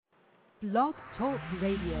Blog Talk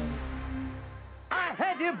Radio. I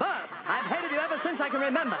hate you both. I've hated you ever since I can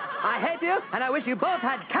remember. I hate you, and I wish you both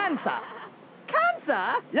had cancer.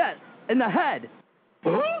 Cancer? Yes, in the head.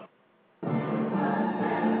 Huh?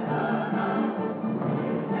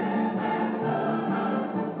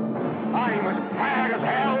 I'm as tired as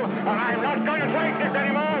hell, and I'm not going to take this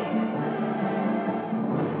anymore.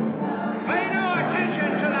 Pay no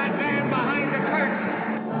attention to that man behind the curtain.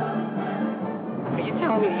 Are you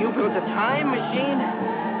telling me you built a time machine?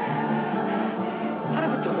 Out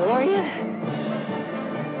of a DeLorean?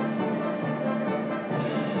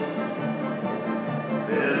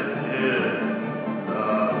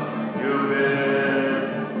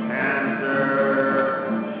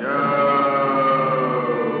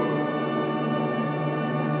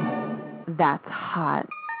 That's hot.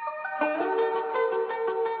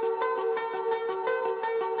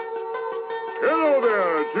 Hello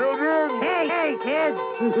there, children. Hey, kids.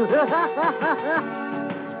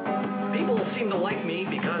 People seem to like me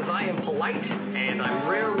because I am polite and I'm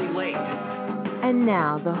rarely late. And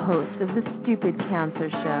now the host of the Stupid Cancer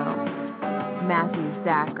Show, Matthew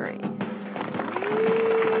Zachary.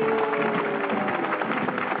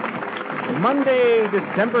 Monday,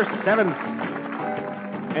 December 7th.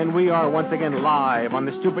 And we are once again live on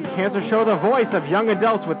the Stupid Cancer Show, the voice of young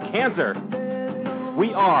adults with cancer.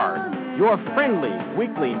 We are your friendly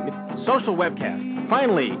weekly social webcast,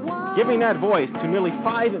 finally giving that voice to nearly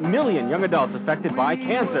 5 million young adults affected by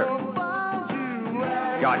cancer.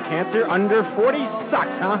 Got cancer under 40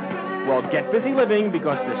 sucks, huh? Well, get busy living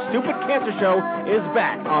because the Stupid Cancer Show is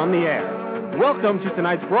back on the air. Welcome to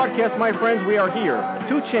tonight's broadcast, my friends. We are here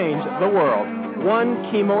to change the world, one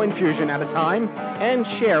chemo infusion at a time, and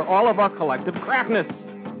share all of our collective craftness.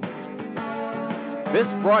 This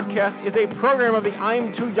broadcast is a program of the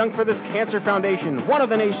I'm Too Young for This Cancer Foundation, one of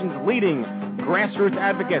the nation's leading grassroots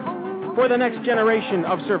advocates for the next generation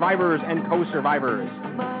of survivors and co-survivors.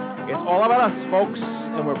 It's all about us, folks,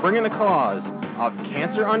 and we're bringing the cause of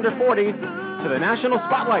cancer under 40 to the national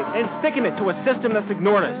spotlight and sticking it to a system that's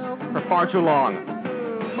ignored us for far too long.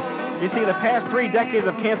 You see, the past 3 decades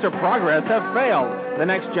of cancer progress have failed the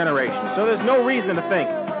next generation, so there's no reason to think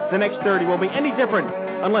the next 30 will be any different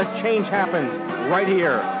unless change happens right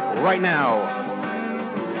here, right now.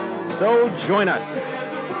 So join us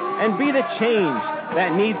and be the change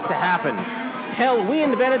that needs to happen. Hell, we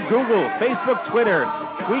invented Google, Facebook, Twitter.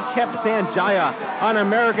 We kept Sanjaya on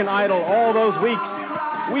American Idol all those weeks.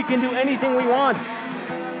 We can do anything we want.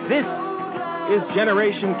 This is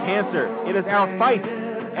Generation Cancer. It is our fight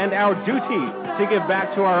and our duty to give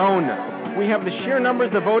back to our own. We have the sheer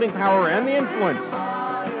numbers, the voting power, and the influence,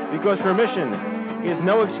 because remission is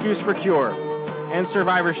no excuse for cure, and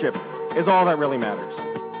survivorship is all that really matters.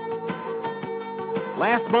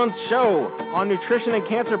 Last month's show on Nutrition and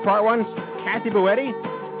Cancer Part 1, Kathy Boetti,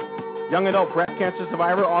 young adult breast cancer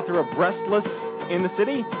survivor, author of Breastless in the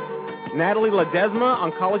City, Natalie Ledesma,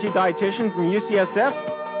 oncology dietitian from UCSF,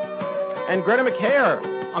 and Greta McHare,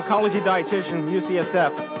 oncology dietitian from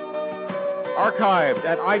UCSF, archived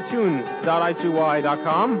at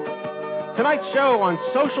itunes.i2y.com. Tonight's show on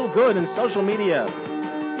social good and social media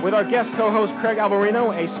with our guest co-host Craig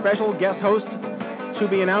Alberino, a special guest host to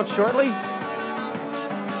be announced shortly.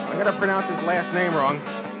 I'm going to pronounce his last name wrong.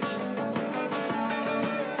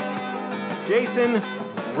 Jason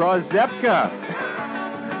Rozepka,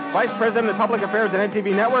 Vice President of Public Affairs at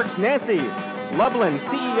NTV Networks. Nancy Lublin,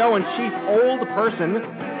 CEO and Chief Old Person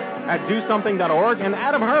at DoSomething.org. And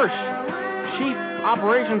Adam Hirsch, Chief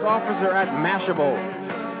Operations Officer at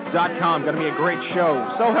Mashable.com. Going to be a great show.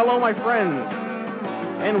 So hello, my friends,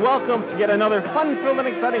 and welcome to yet another fun-filled and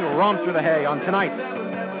exciting romp through the hay on tonight's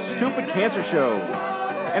Stupid Cancer Show.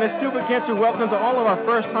 And a Stupid Cancer welcome to all of our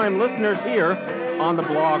first-time listeners here on the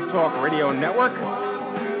Blog Talk Radio Network.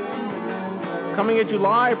 Coming at you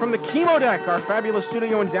live from the Chemo Deck, our fabulous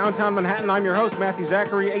studio in downtown Manhattan. I'm your host, Matthew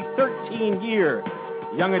Zachary, a 13-year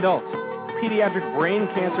young adult pediatric brain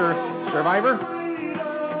cancer survivor.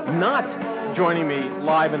 Not joining me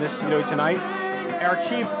live in the studio tonight, our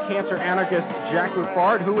chief cancer anarchist, Jack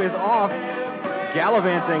Ruffard, who is off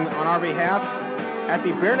gallivanting on our behalf at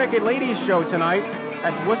the Bare Naked Ladies show tonight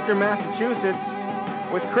at Worcester, Massachusetts,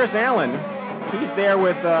 with Chris Allen. He's there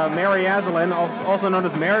with Mary Asselin, also known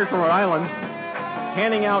as Mary from Rhode Island,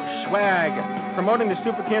 handing out swag, promoting the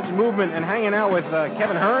Stupid Cancer movement, and hanging out with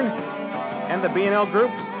Kevin Hearn and the B&L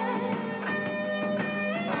group.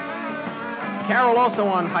 Carol also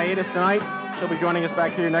on hiatus tonight. She'll be joining us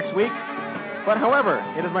back here next week. But however,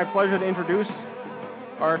 it is my pleasure to introduce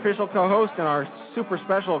our official co-host and our super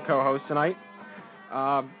special co-host tonight.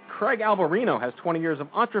 Craig Alberino has 20 years of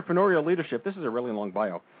entrepreneurial leadership. This is a really long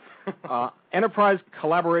bio. Enterprise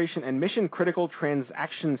Collaboration and Mission Critical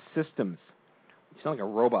Transaction Systems. You sound like a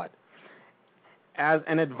robot. As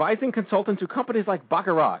an advising consultant to companies like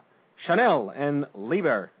Baccarat, Chanel, and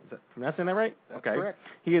Liebherr. Am I pronouncing that right? That's okay. correct.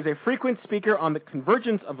 He is a frequent speaker on the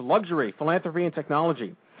convergence of luxury, philanthropy, and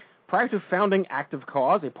technology. Prior to founding Active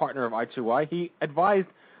Cause, a partner of I2Y, he advised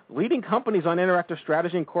leading companies on interactive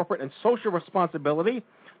strategy and corporate and social responsibility,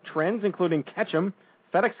 trends including Ketchum,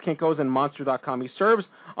 FedEx, Kinko's, and Monster.com. He serves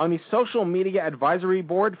on the social media advisory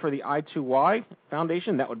board for the I2Y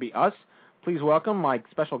Foundation. That would be us. Please welcome my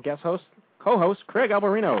special guest host, co-host, Craig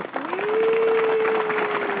Alberino.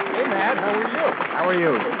 Hey, Matt, how are you? How are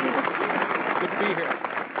you? Good to be here.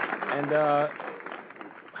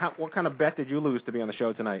 And what kind of bet did you lose to be on the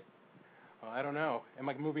show tonight? I don't know. Am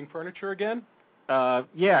I moving furniture again?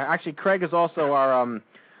 Yeah, actually, Craig is also our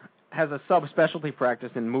has a subspecialty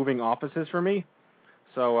practice in moving offices for me.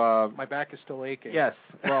 So my back is still aching. Yes.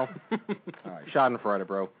 Well, all right, Schadenfreude,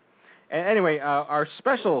 bro. Anyway, our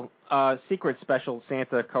special secret special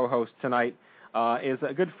Santa co-host tonight is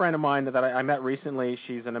a good friend of mine that I met recently.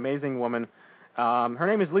 She's an amazing woman. Her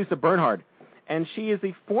name is Lisa Bernhard, and she is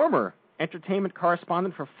the former entertainment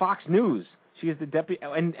correspondent for Fox News. She is the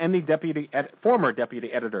former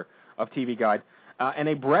deputy editor of TV Guide, and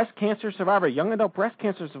a breast cancer survivor, young adult breast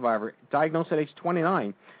cancer survivor, diagnosed at age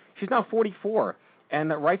 29. She's now 44,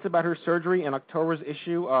 and writes about her surgery in October's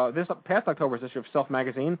issue, this past October's issue of Self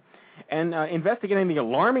magazine, and investigating the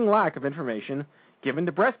alarming lack of information given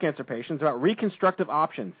to breast cancer patients about reconstructive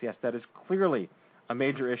options. Yes, that is clearly a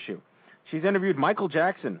major issue. She's interviewed Michael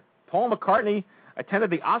Jackson, Paul McCartney,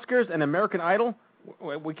 attended the Oscars and American Idol.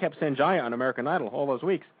 We kept Sanjaya on American Idol all those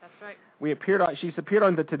weeks. That's right. She's appeared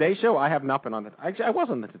on the Today Show. I have not been on actually, I was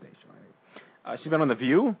on the Today Show. She's been on The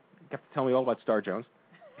View. You have to tell me all about Star Jones.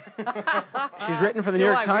 She's written for the New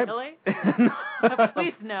York Times. Really?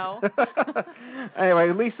 Please no.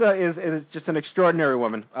 Anyway, Lisa is just an extraordinary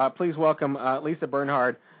woman. Please welcome Lisa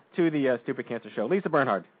Bernhard to the Stupid Cancer Show. Lisa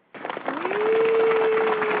Bernhard.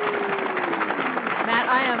 Matt,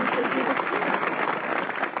 I am.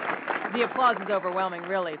 The applause is overwhelming,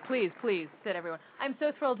 really. Please sit, everyone. I'm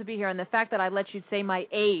so thrilled to be here, and the fact that I let you say my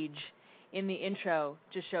age in the intro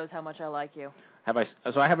just shows how much I like you.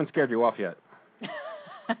 So I haven't scared you off yet.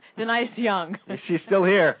 Denise Young. She's still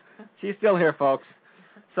here. She's still here, folks.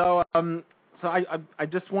 So I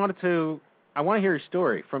just wanted to hear your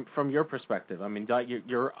story from your perspective. I mean,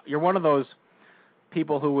 you're one of those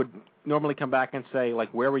people who would normally come back and say, like,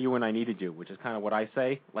 where were you when I needed you, which is kind of what I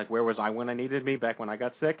say, like, where was I when I needed me back when I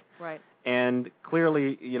got sick? Right. And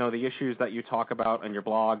clearly, the issues that you talk about on your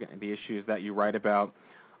blog and the issues that you write about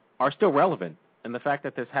are still relevant. And the fact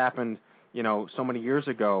that this happened, so many years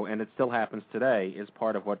ago and it still happens today is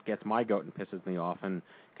part of what gets my goat and pisses me off. And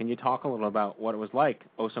can you talk a little about what it was like,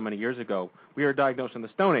 so many years ago? We were diagnosed in the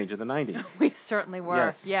Stone Age of the 90s. We certainly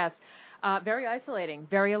were, yes. Very isolating,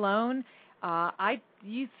 very alone.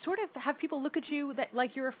 You sort of have people look at you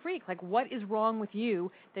like you're a freak. Like, what is wrong with you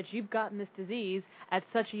that you've gotten this disease at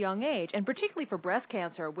such a young age? And particularly for breast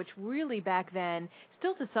cancer, which really back then,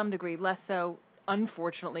 still to some degree, less so,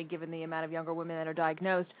 unfortunately, given the amount of younger women that are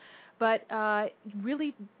diagnosed, but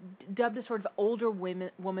really dubbed a sort of older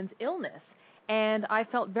woman's illness. And I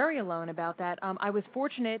felt very alone about that. I was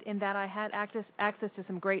fortunate in that I had access to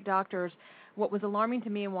some great doctors. What was alarming to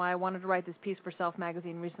me and why I wanted to write this piece for Self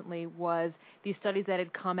magazine recently was these studies that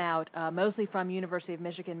had come out, mostly from University of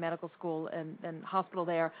Michigan Medical School and hospital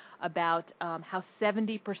there, about how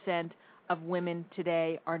 70% of women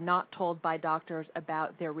today are not told by doctors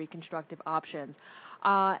about their reconstructive options.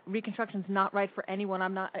 Reconstruction's not right for everyone.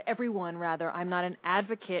 I'm not an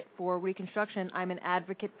advocate for reconstruction. I'm an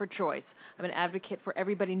advocate for choice. I'm an advocate for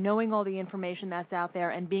everybody knowing all the information that's out there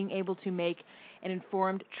and being able to make an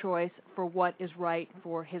informed choice for what is right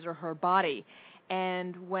for his or her body.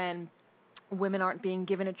 And when women aren't being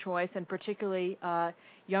given a choice, and particularly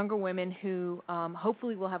younger women who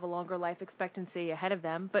hopefully will have a longer life expectancy ahead of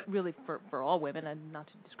them, but really for all women, and not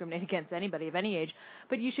to discriminate against anybody of any age,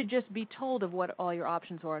 but you should just be told of what all your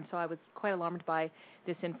options are. And so I was quite alarmed by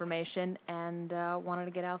this information and wanted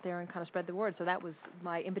to get out there and kind of spread the word. So that was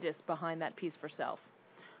my impetus behind that piece for Self.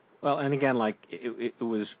 Well, and again, like,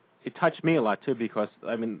 it touched me a lot, too, because,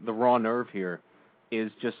 I mean, the raw nerve here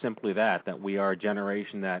is just simply that we are a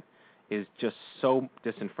generation that is just so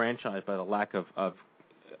disenfranchised by the lack of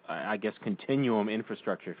I guess, continuum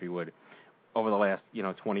infrastructure, if you would, over the last,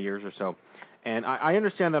 20 years or so. And I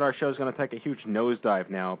understand that our show is going to take a huge nosedive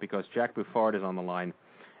now because Jack Buffard is on the line.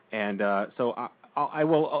 And so I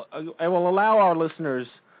will allow our listeners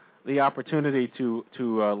the opportunity to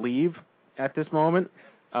leave at this moment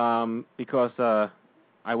because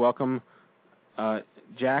I welcome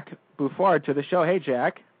Jack Buffard to the show. Hey,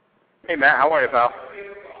 Jack. Hey, Matt. How are you, pal?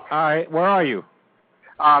 All right. Where are you?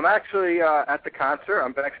 I'm actually at the concert.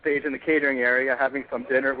 I'm backstage in the catering area having some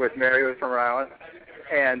dinner with Mary from Rhode Island.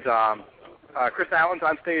 And Chris Allen's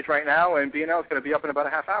on stage right now, and B&L is going to be up in about a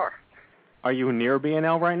half hour. Are you near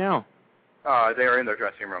B&L right now? They are in their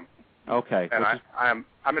dressing room. Okay. And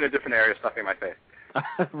I'm in a different area stuffing my face.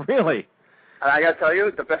 Really? And I got to tell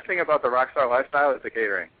you, the best thing about the Rockstar lifestyle is the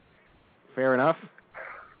catering. Fair enough.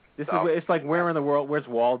 It's like where in the world? Where's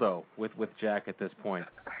Waldo with Jack at this point?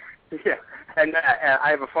 Yeah, and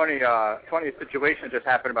I have a funny situation that just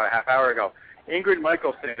happened about a half hour ago. Ingrid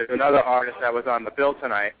Michaelson is another artist that was on the bill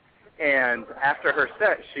tonight, and after her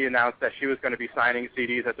set, she announced that she was going to be signing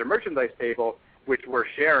CDs at their merchandise table, which we're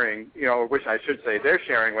sharing, which I should say they're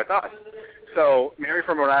sharing with us. So Mary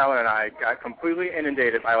from Rhode Island and I got completely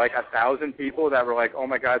inundated by like 1,000 people that were like, oh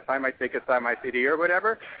my God, sign my ticket, sign my CD or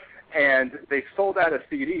whatever. And they sold out of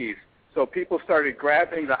CDs. So people started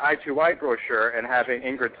grabbing the I2Y brochure and having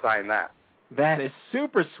Ingrid sign that. That is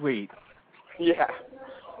super sweet. Yeah.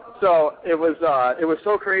 So it was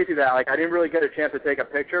so crazy that like I didn't really get a chance to take a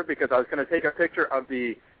picture because I was going to take a picture of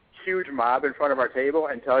the huge mob in front of our table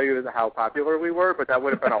and tell you how popular we were, but that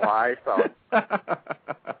would have been a lie. So.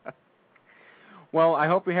 Well, I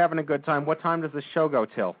hope you're having a good time. What time does the show go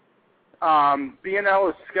till? B&L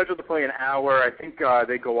is scheduled to play an hour. I think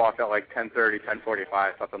they go off at like 10:30,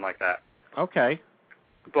 10:45, something like that. Okay.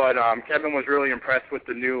 But Kevin was really impressed with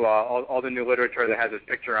the new all the new literature that has his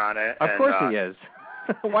picture on it. Of course he is.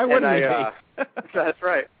 Why wouldn't he be? That's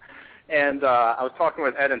right. And I was talking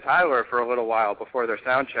with Ed and Tyler for a little while before their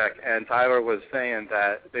sound check, and Tyler was saying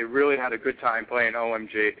that they really had a good time playing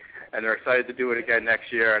OMG, and they're excited to do it again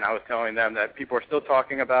next year. And I was telling them that people are still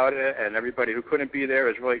talking about it, and everybody who couldn't be there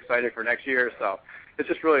is really excited for next year. So it's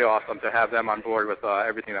just really awesome to have them on board with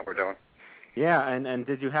everything that we're doing. Yeah, and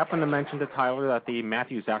did you happen to mention to Tyler that the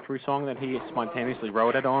Matthew Zachary song that he spontaneously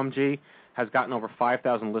wrote at OMG has gotten over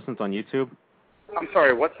 5,000 listens on YouTube? I'm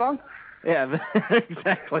sorry, what song? Yeah,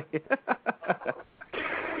 exactly.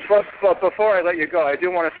 But before I let you go, I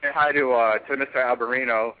do want to say hi to Mr.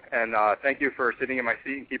 Alberino, and thank you for sitting in my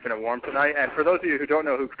seat and keeping it warm tonight. And for those of you who don't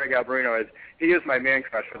know who Craig Alberino is, he is my man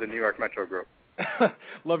crush for the New York Metro Group.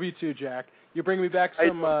 Love you too, Jack. You bring me back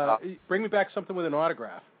something with an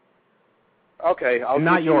autograph. Okay, I'll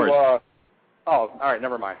not yours. All right,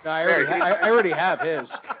 never mind. No, I already have his.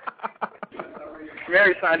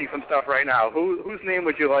 Mary's signing some stuff right now. Whose name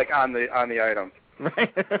would you like on the items?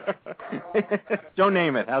 Right. Don't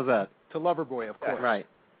name it. How's that? To Loverboy, of course. Right.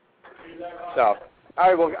 So, all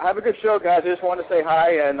right. Well, have a good show, guys. I just wanted to say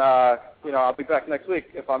hi, and I'll be back next week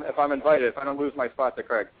if I'm invited. If I don't lose my spot to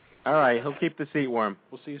Craig. All right. He'll keep the seat warm.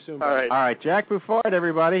 We'll see you soon. All right. All right. Jack Buffard,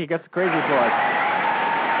 everybody. He gets the crazy applause.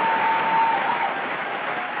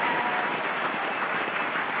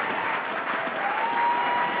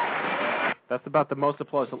 That's about the most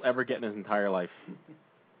applause he'll ever get in his entire life.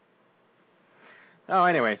 Oh,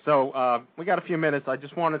 anyway, so we got a few minutes. I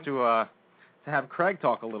just wanted to have Craig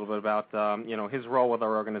talk a little bit about his role with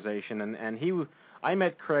our organization, and I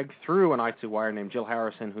met Craig through an I2Wire named Jill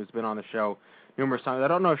Harrison, who's been on the show numerous times. I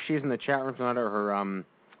don't know if she's in the chat room tonight or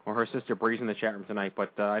her sister Bree's in the chat room tonight,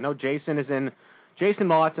 but I know Jason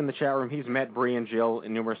Mollett's in the chat room. He's met Bree and Jill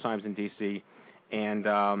numerous times in D.C., and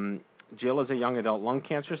Jill is a young adult lung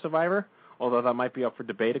cancer survivor, although that might be up for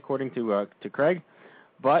debate according to Craig.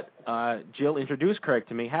 But Jill introduced Craig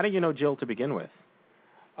to me. How do you know Jill to begin with?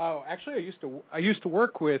 Oh, actually, I used to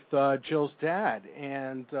work with Jill's dad,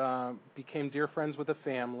 and became dear friends with the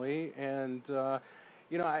family. And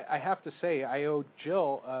I have to say, I owe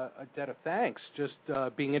Jill a debt of thanks. Just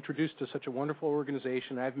being introduced to such a wonderful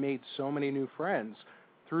organization, I've made so many new friends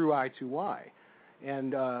through I2Y.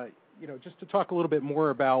 And just to talk a little bit more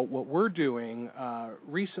about what we're doing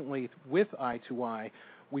recently with I2Y,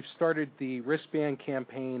 we've started the wristband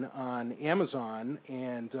campaign on Amazon,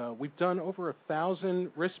 and we've done over 1,000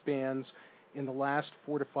 wristbands in the last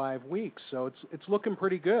 4 to 5 weeks. So it's looking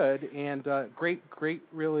pretty good, and great,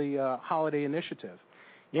 really holiday initiative.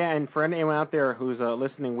 Yeah, and for anyone out there who's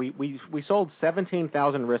listening, we sold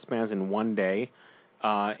 17,000 wristbands in one day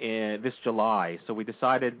this July. So we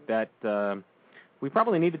decided that we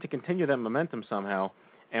probably needed to continue that momentum somehow,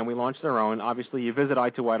 and we launched our own. Obviously, you visit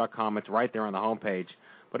i2y.com. It's right there on the homepage.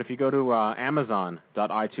 But if you go to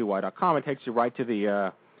amazon.i2y.com, it takes you right to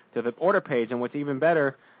the order page. And what's even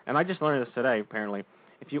better, and I just learned this today, apparently,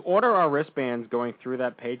 if you order our wristbands going through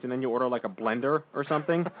that page and then you order like a blender or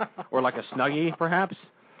something, or like a Snuggie perhaps,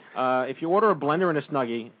 if you order a blender and a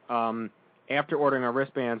Snuggie after ordering our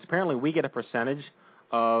wristbands, apparently we get a percentage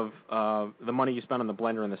of the money you spent on the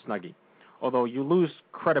blender and the Snuggie. Although you lose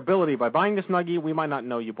credibility by buying the Snuggie, we might not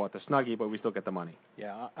know you bought the Snuggie, but we still get the money.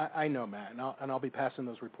 Yeah, I know, Matt, and I'll be passing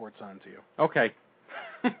those reports on to you. Okay.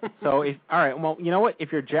 So, all right, well, you know what?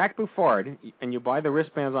 If you're Jack Buffard and you buy the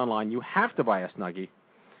wristbands online, you have to buy a Snuggie,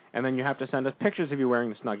 and then you have to send us pictures of you wearing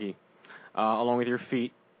the Snuggie along with your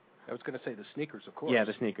feet. I was going to say the sneakers, of course. Yeah,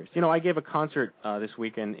 the sneakers. You know, I gave a concert this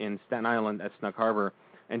weekend in Staten Island at Snug Harbor,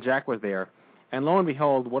 and Jack was there. And lo and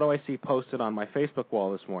behold, what do I see posted on my Facebook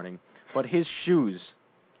wall this morning? But his shoes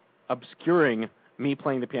obscuring me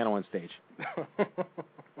playing the piano on stage.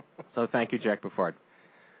 So thank you, Jack Buffard.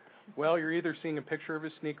 Well, you're either seeing a picture of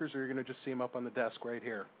his sneakers or you're going to just see him up on the desk right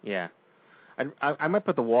here. Yeah. I might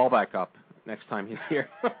put the wall back up next time he's here.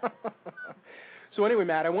 So anyway,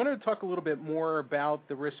 Matt, I wanted to talk a little bit more about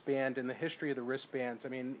the wristband and the history of the wristbands. I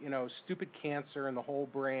mean, you know, Stupid Cancer and the whole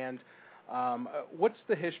brand. What's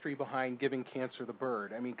the history behind giving cancer the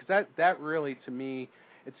bird? I mean, because that really, to me,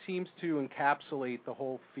 it seems to encapsulate the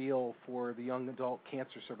whole feel for the young adult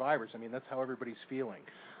cancer survivors. I mean, that's how everybody's feeling.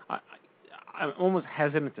 I'm almost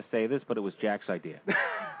hesitant to say this, but it was Jack's idea.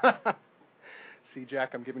 See,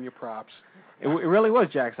 Jack, I'm giving you props. It really was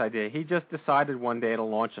Jack's idea. He just decided one day to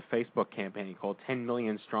launch a Facebook campaign called 10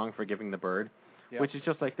 Million Strong for Giving the Bird, which is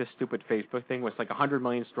just like this stupid Facebook thing where it's like 100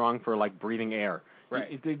 million strong for, like, breathing air.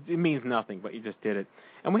 Right. It means nothing, but you just did it.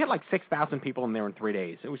 And we had like 6,000 people in there in 3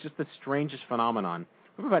 days. It was just the strangest phenomenon.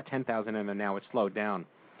 We have about 10,000 in there now. It's slowed down.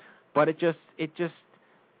 But it just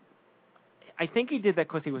I think he did that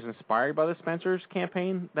because he was inspired by the Spencer's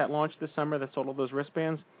campaign that launched this summer that sold all those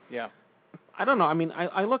wristbands. Yeah. I don't know. I mean,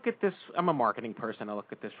 I look at this. I'm a marketing person. I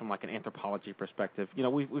look at this from like an anthropology perspective. You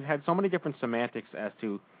know, we've had so many different semantics as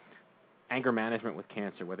to anger management with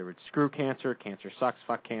cancer, whether it's screw cancer, cancer sucks,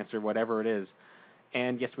 fuck cancer, whatever it is.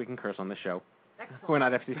 And yes, we can curse on the show. Excellent. We're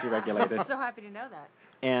not FCC regulated. I'm so happy to know that.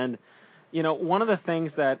 And, you know, one of the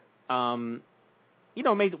things that, you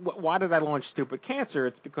know, why did I launch Stupid Cancer?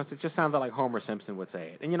 It's because it just sounded like Homer Simpson would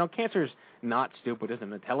say it. And, you know, cancer's not stupid. It's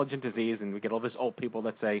an intelligent disease, and we get all these old people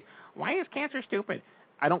that say, why is cancer stupid?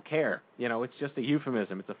 I don't care. You know, it's just a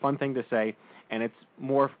euphemism. It's a fun thing to say, and it's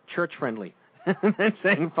more church-friendly than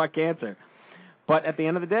saying fuck cancer. But at the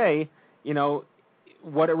end of the day, you know,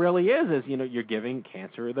 what it really is, you know, you're giving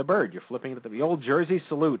cancer the bird. You're flipping it, the old Jersey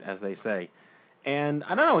salute, as they say. And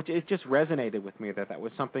I don't know, it just resonated with me that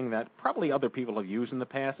was something that probably other people have used in the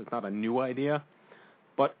past. It's not a new idea.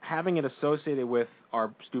 But having it associated with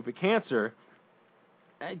our Stupid Cancer,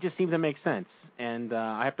 it just seemed to make sense. And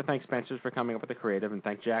I have to thank Spencer's for coming up with the creative, and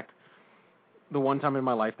thank Jack, the one time in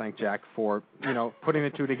my life, thank Jack for, you know, putting the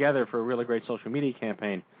two together for a really great social media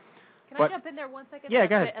campaign. Can I jump in there 1 second? Yeah,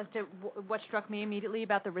 go ahead. As to what struck me immediately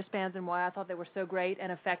about the wristbands and why I thought they were so great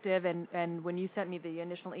and effective, and when you sent me the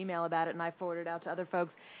initial email about it and I forwarded it out to other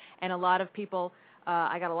folks, and a lot of people,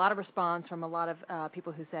 I got a lot of response from a lot of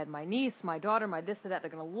people who said, my niece, my daughter, my this or that,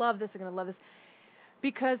 they're going to love this, they're going to love this,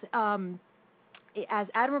 because as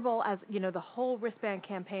admirable as, you know, the whole wristband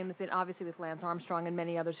campaign has been, obviously with Lance Armstrong and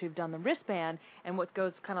many others who've done the wristband, and what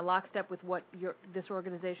goes kind of lockstep with what your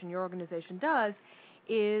organization does,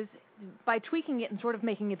 is by tweaking it and sort of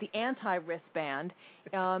making it the anti-wristband,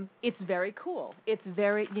 it's very cool. It's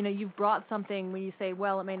very, you know, you've brought something when you say,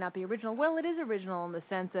 well, it may not be original. Well, it is original in the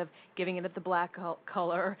sense of giving it the black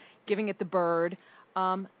color, giving it the bird.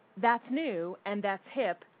 That's new and that's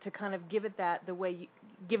hip to kind of give it that, the way you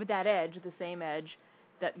give it that edge, the same edge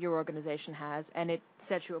that your organization has, and it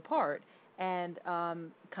sets you apart. And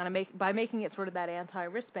kind of by making it sort of that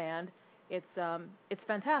anti-wristband, it's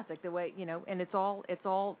fantastic the way, you know, and it's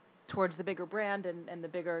all towards the bigger brand and the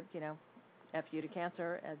bigger, you know, F you to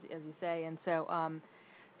cancer, as you say. And so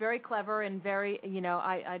very clever and very, you know,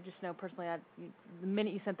 I just know personally, the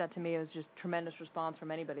minute you sent that to me, it was just tremendous response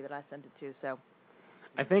from anybody that I sent it to. So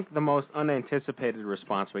I think the most unanticipated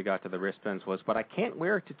response we got to the wristbands was, but I can't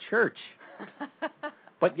wear it to church.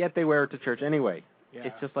 But yet they wear it to church anyway. Yeah.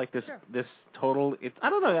 It's just like this total, I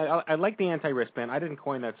don't know, I like the anti-wristband. I didn't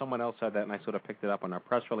coin that. Someone else said that, and I sort of picked it up on our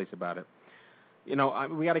press release about it. You know,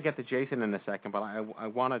 we got to get to Jason in a second, but I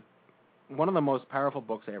want to, one of the most powerful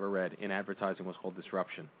books I ever read in advertising was called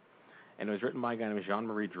Disruption. And it was written by a guy named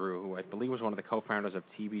Jean-Marie Drew, who I believe was one of the co-founders of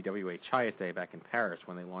TBWA Chiat back in Paris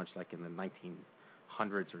when they launched, like, in the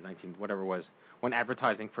 1900s or whatever it was, when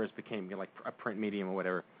advertising first became, you know, like a print medium or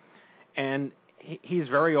whatever. And he's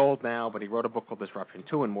very old now, but he wrote a book called Disruption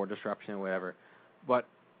 2 and More Disruption or whatever. But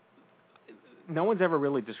no one's ever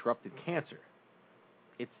really disrupted cancer.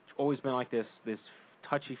 It's always been like this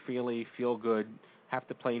touchy-feely, feel-good, have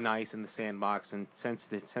to play nice in the sandbox and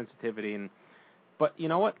sensitivity. But you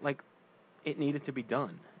know what? Like, it needed to be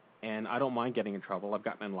done. and I don't mind getting in trouble. I've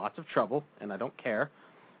gotten in lots of trouble, and I don't care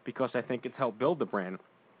because I think it's helped build the brand.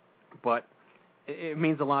 But it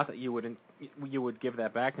means a lot that you would give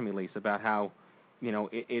that back to me, Lisa, about how,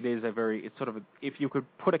 it's sort of if you could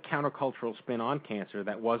put a countercultural spin on cancer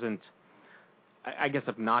that wasn't, I guess,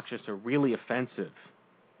 obnoxious or really offensive,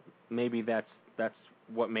 maybe that's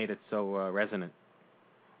what made it so resonant.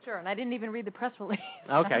 Sure, and I didn't even read the press release.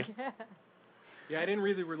 Okay. Yeah, I didn't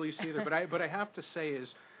read the release either, but I have to say is,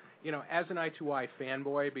 as an I2I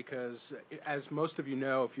fanboy, because as most of you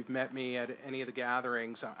know, if you've met me at any of the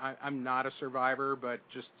gatherings, I'm not a survivor, but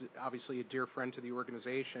just obviously a dear friend to the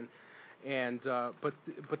organization. And but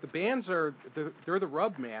the bands they're the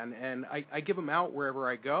rub, man, and I give them out wherever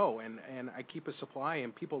I go, and I keep a supply,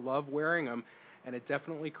 and people love wearing them, and it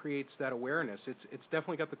definitely creates that awareness. It's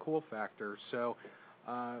definitely got the cool factor. So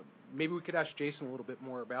maybe we could ask Jason a little bit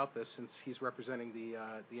more about this since he's representing the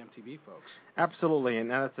MTV folks. Absolutely, and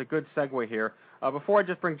that's a good segue here. Before I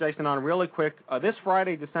just bring Jason on really quick, this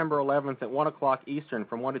Friday, December 11th at 1 o'clock Eastern,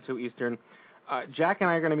 from 1 to 2 Eastern, Jack and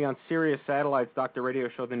I are going to be on Sirius Satellite's Dr. Radio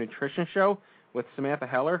Show, The Nutrition Show, with Samantha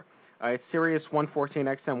Heller. It's Sirius 114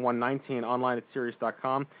 XM 119, online at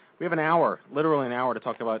Sirius.com. We have an hour, literally an hour, to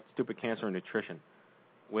talk about stupid cancer and nutrition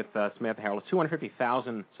with Samantha Heller.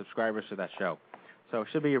 250,000 subscribers to that show. So it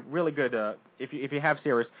should be really good if you have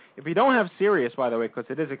Sirius. If you don't have Sirius, by the way, because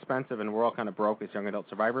it is expensive and we're all kind of broke as young adult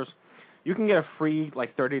survivors, you can get a free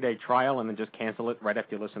 30-day trial and then just cancel it right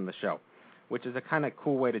after you listen to the show, which is a kind of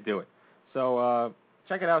cool way to do it. So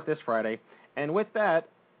check it out this Friday. And with that,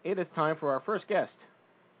 it is time for our first guest.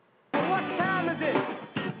 What time is it?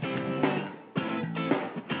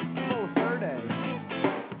 4:30.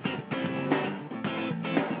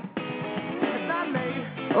 It's not late.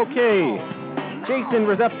 Okay. Jason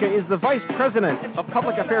Rezepka is the Vice President of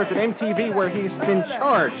Public Affairs at MTV, where he's been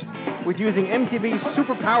charged with using MTV's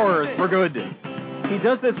superpowers for good. He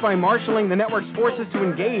does this by marshaling the network's forces to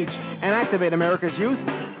engage and activate America's youth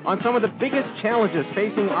on some of the biggest challenges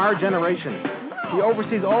facing our generation. He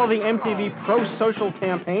oversees all of the MTV pro-social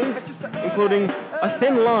campaigns, including A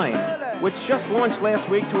Thin Line, which just launched last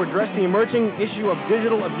week to address the emerging issue of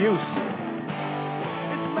digital abuse.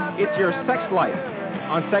 It's Your Sex Life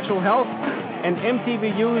on sexual health, and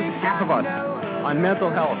MTVU's Half of Us on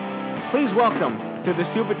mental health. Please welcome to the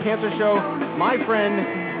Stupid Cancer Show, my friend,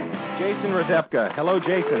 Jason Rezepka. Hello,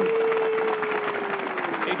 Jason.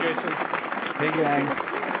 Hey, Jason. Hey, gang.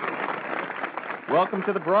 Welcome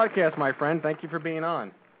to the broadcast, my friend. Thank you for being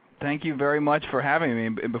on. Thank you very much for having me.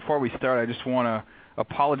 And before we start, I just want to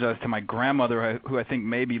apologize to my grandmother, who I think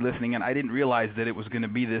may be listening in. I didn't realize that it was going to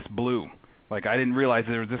be this blue. I didn't realize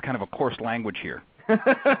there was this kind of a coarse language here.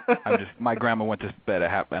 My grandma went to bed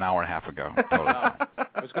an hour and a half ago. Totally.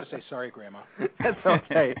 I was going to say sorry, Grandma. That's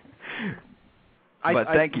okay. But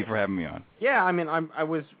thank you for having me on. Yeah, I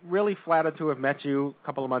was really flattered to have met you a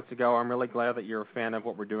couple of months ago. I'm really glad that you're a fan of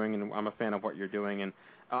what we're doing, and I'm a fan of what you're doing. And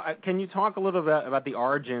can you talk a little bit about the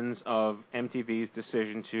origins of MTV's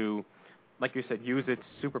decision to, like you said, use its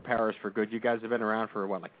superpowers for good? You guys have been around for,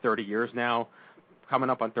 30 years now, coming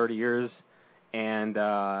up on 30 years. And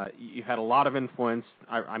you've had a lot of influence.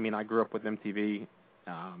 I grew up with MTV,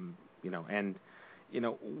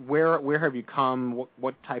 where have you come?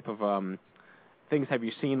 What type of things have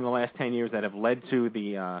you seen in the last 10 years that have led to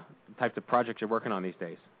the types of projects you're working on these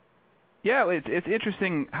days? Yeah, it's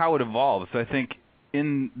interesting how it evolves. I think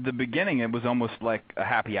in the beginning it was almost like a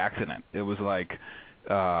happy accident. It was like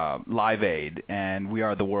Live Aid and We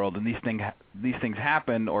Are the World, and these things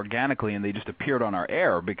happened organically, and they just appeared on our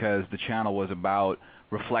air because the channel was about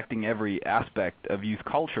reflecting every aspect of youth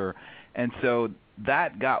culture. And so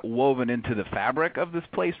that got woven into the fabric of this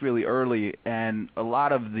place really early, and a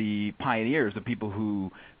lot of the pioneers, the people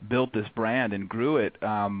who built this brand and grew it,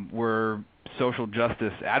 were social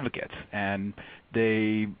justice advocates, and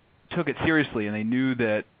they took it seriously, and they knew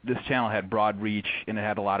that this channel had broad reach and it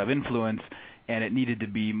had a lot of influence, and it needed to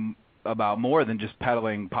be about more than just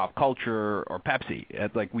peddling pop culture or Pepsi.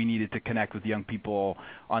 We needed to connect with young people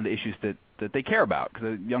on the issues that they care about,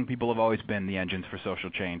 because young people have always been the engines for social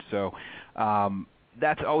change. So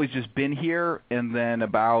that's always just been here. And then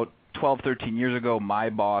about 12, 13 years ago, my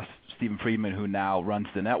boss, Stephen Friedman, who now runs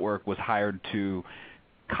the network, was hired to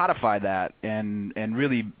codify that and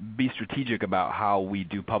really be strategic about how we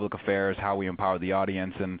do public affairs, how we empower the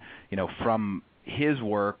audience. And, from his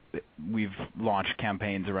work, we've launched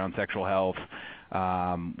campaigns around sexual health,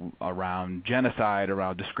 around genocide,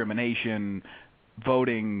 around discrimination,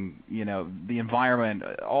 voting, the environment.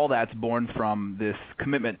 All that's born from this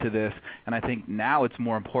commitment to this, and I think now it's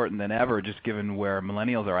more important than ever, just given where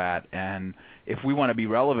millennials are at. And if we want to be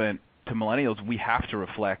relevant to millennials, we have to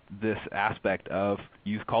reflect this aspect of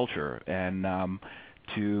youth culture and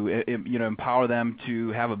to empower them to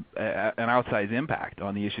have an outsized impact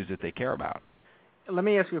on the issues that they care about. Let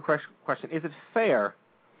me ask you a question. Is it fair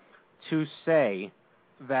to say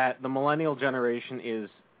that the millennial generation is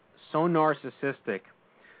so narcissistic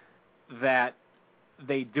that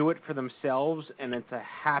they do it for themselves and it's a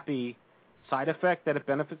happy side effect that it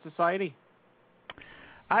benefits society?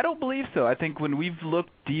 I don't believe so. I think when we've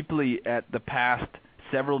looked deeply at the past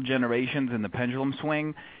several generations in the pendulum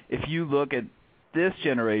swing, if you look at this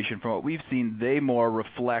generation, from what we've seen, they more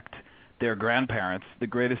reflect their grandparents, the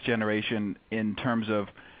greatest generation, in terms of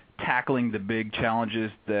tackling the big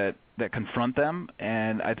challenges that confront them.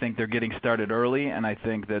 And I think they're getting started early, and I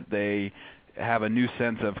think that they have a new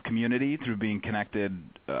sense of community through being connected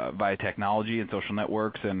via technology and social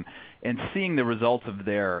networks and seeing the results of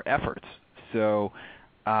their efforts. So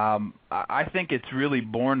I think it's really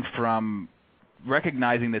born from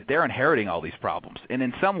recognizing that they're inheriting all these problems. And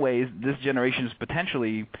in some ways, this generation is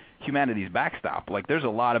potentially humanity's backstop. Like, there's a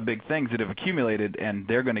lot of big things that have accumulated, and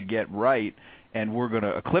they're going to get right, and we're going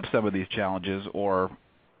to eclipse some of these challenges, or,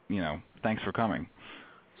 thanks for coming.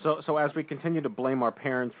 So as we continue to blame our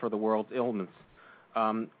parents for the world's illness,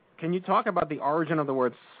 can you talk about the origin of the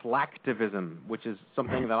word slacktivism, which is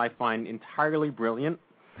something that I find entirely brilliant?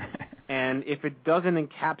 And if it doesn't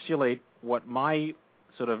encapsulate what my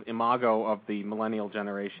sort of imago of the millennial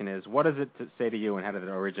generation is, what does it say to you, and how did it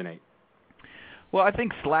originate? Well, I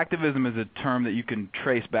think slacktivism is a term that you can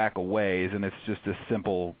trace back a ways, and it's just a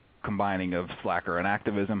simple combining of slacker and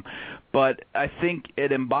activism. But I think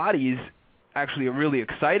it embodies actually a really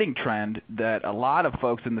exciting trend that a lot of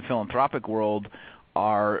folks in the philanthropic world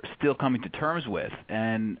are still coming to terms with.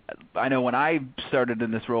 And I know when I started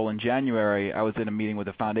in this role in January, I was in a meeting with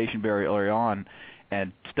the foundation very early on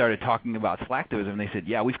and started talking about slacktivism, and they said,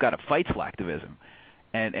 yeah, we've got to fight slacktivism.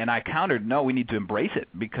 And I countered, no, we need to embrace it,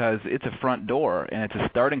 because it's a front door and it's a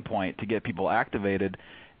starting point to get people activated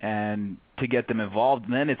and to get them involved.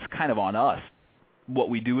 And then it's kind of on us what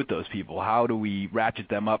we do with those people. How do we ratchet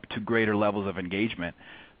them up to greater levels of engagement?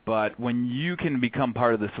 But when you can become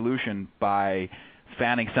part of the solution by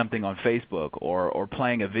fanning something on Facebook or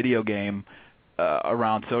playing a video game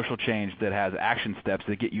around social change that has action steps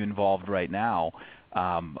that get you involved right now,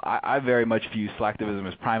 I very much view slacktivism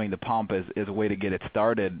as priming the pump as a way to get it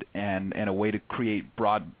started and a way to create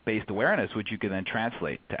broad-based awareness, which you can then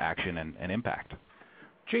translate to action and impact.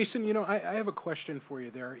 Jason, I have a question for you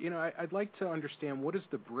there. I'd like to understand, what is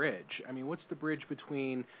the bridge? I mean, what's the bridge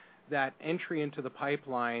between that entry into the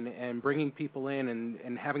pipeline and bringing people in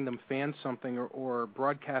and having them fan something or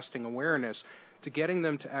broadcasting awareness to getting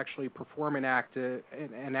them to actually perform an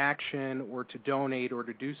action or to donate or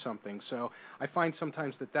to do something? So I find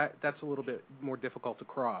sometimes that's a little bit more difficult to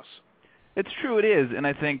cross. It's true, it is, and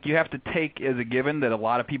I think you have to take as a given that a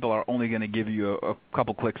lot of people are only going to give you a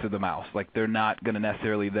couple clicks of the mouse. Like, they're not going to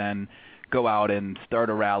necessarily then go out and start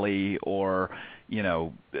a rally or,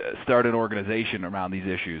 start an organization around these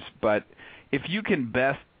issues. But if you can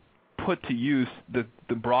best put to use the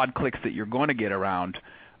broad clicks that you're going to get around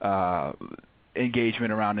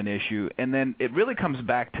engagement around an issue, and then it really comes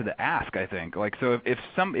back to the ask, I think. Like, so if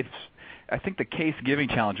I think the Case Giving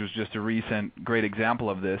Challenge was just a recent great example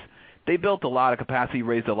of this. They built a lot of capacity,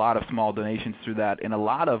 raised a lot of small donations through that, and a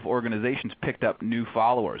lot of organizations picked up new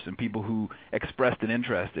followers and people who expressed an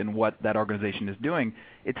interest in what that organization is doing.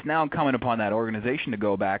 It's now incumbent upon that organization to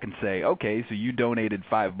go back and say, okay, so you donated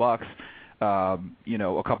 $5,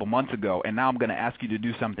 a couple months ago, and now I'm going to ask you to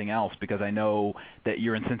do something else because I know that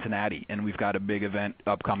you're in Cincinnati and we've got a big event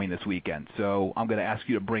upcoming this weekend. So I'm going to ask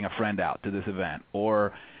you to bring a friend out to this event,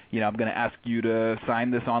 or I'm going to ask you to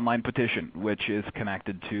sign this online petition, which is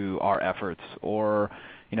connected to our efforts, or,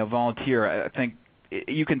 volunteer. I think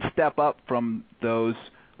you can step up from those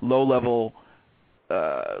low levels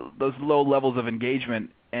of engagement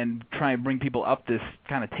and try and bring people up this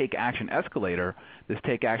kind of take action escalator, this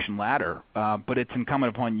take action ladder. But it's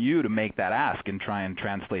incumbent upon you to make that ask and try and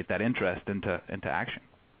translate that interest into action.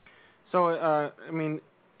 So,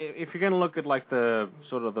 if you're going to look at like the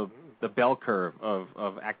sort of the bell curve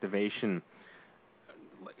of activation,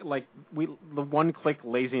 like the one-click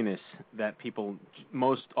laziness that people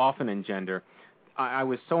most often engender, I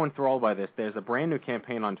was so enthralled by this. There's a brand new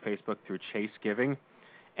campaign on Facebook through Chase Giving,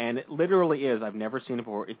 and it literally is, I've never seen it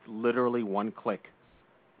before, it's literally one click.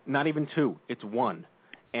 Not even two, it's one.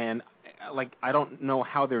 And I don't know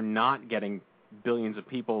how they're not getting billions of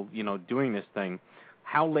people, doing this thing.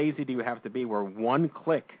 How lazy do you have to be where one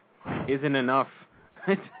click isn't enough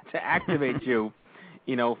to activate you,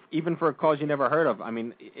 even for a cause you never heard of? I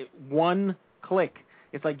mean, one click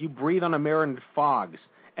it's like you breathe on a mirror and it fogs,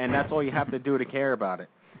 and that's all you have to do to care about it.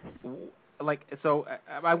 Like, so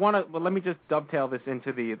I want to. Well, let me just dovetail this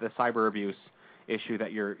into the cyber abuse issue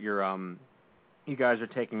that you guys are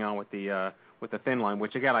taking on with the Thin Line,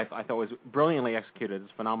 which again I thought was brilliantly executed.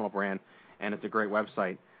 It's a phenomenal brand, and it's a great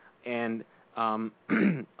website. And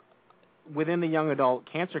within the young adult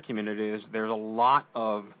cancer community, there's a lot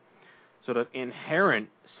of sort of inherent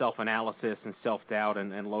self-analysis and self-doubt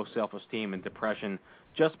and low self-esteem and depression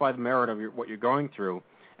just by the merit of what you're going through.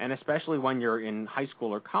 And especially when you're in high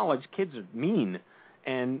school or college, kids are mean.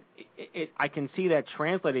 And I can see that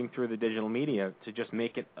translating through the digital media to just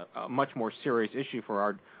make it a much more serious issue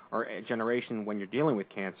for our generation when you're dealing with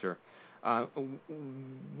cancer.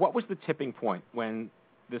 What was the tipping point when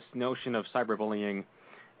this notion of cyberbullying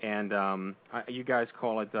and you guys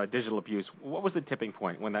call it digital abuse, what was the tipping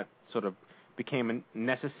point when that sort of became a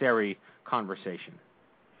necessary conversation?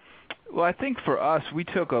 Well, I think for us, we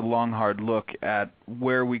took a long, hard look at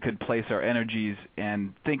where we could place our energies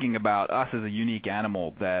and thinking about us as a unique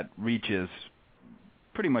animal that reaches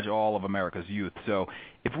pretty much all of America's youth. So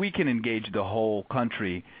if we can engage the whole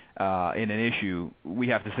country in an issue, we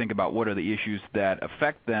have to think about what are the issues that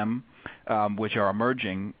affect them, which are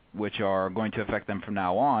emerging, which are going to affect them from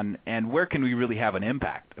now on, and where can we really have an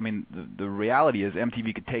impact? I mean, the reality is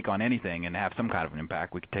MTV could take on anything and have some kind of an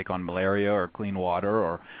impact. We could take on malaria or clean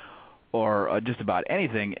water or just about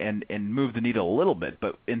anything and move the needle a little bit.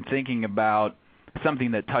 But in thinking about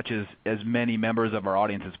something that touches as many members of our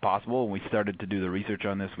audience as possible, when we started to do the research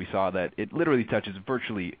on this, we saw that it literally touches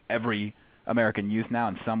virtually every American youth now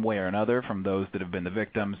in some way or another, from those that have been the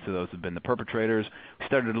victims to those that have been the perpetrators. We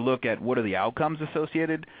started to look at what are the outcomes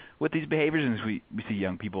associated with these behaviors, and we see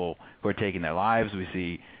young people who are taking their lives. We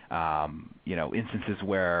see instances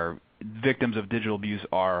where victims of digital abuse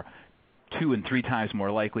are 2 and 3 times more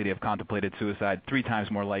likely to have contemplated suicide, 3 times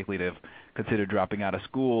more likely to have considered dropping out of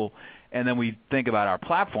school. And then we think about our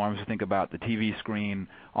platforms, we think about the TV screen,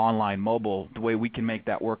 online, mobile, the way we can make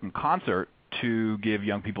that work in concert to give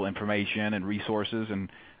young people information and resources and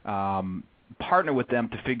partner with them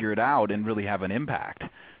to figure it out and really have an impact.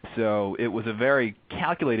 So it was a very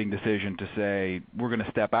calculating decision to say we're going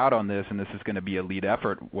to step out on this, and this is going to be a lead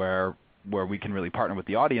effort where we can really partner with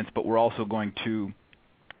the audience, but we're also going to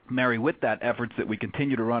marry with that efforts that we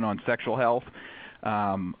continue to run on sexual health,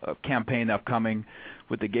 a campaign upcoming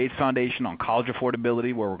with the Gates Foundation on college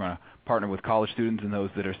affordability, where we're going to partner with college students and those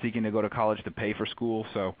that are seeking to go to college to pay for school.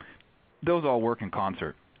 So those all work in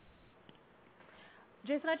concert.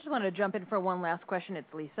 Jason, I just wanted to jump in for one last question.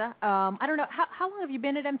 It's Lisa. I don't know, how long have you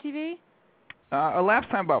been at MTV? Elapsed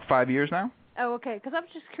time about 5 years now. Oh, okay. Because I was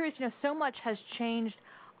just curious. So much has changed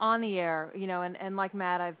on the air. And like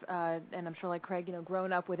Matt, I've and I'm sure like Craig,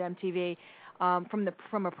 grown up with MTV.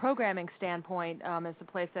 From a programming standpoint, as a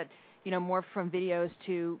place that morphed from videos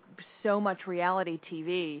to so much reality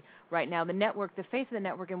TV right now. The network, the face of the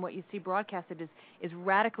network, and what you see broadcasted is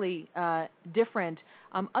radically different.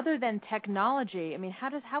 Other than technology, I mean, how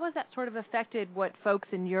has that sort of affected what folks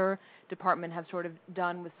in your department have sort of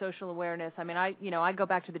done with social awareness? I mean, I go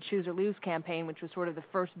back to the Choose or Lose campaign, which was sort of the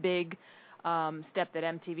first big step that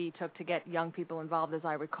MTV took to get young people involved, as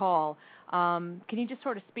I recall. Can you just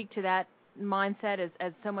sort of speak to that mindset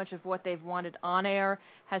as so much of what they've wanted on air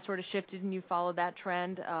has sort of shifted and you followed that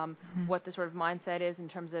trend, what the sort of mindset is in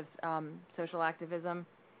terms of social activism?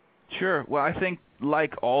 Sure. Well, I think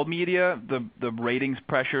like all media, the ratings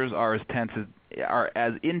pressures are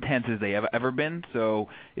as intense as they have ever been. So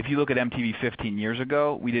if you look at MTV 15 years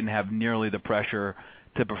ago, we didn't have nearly the pressure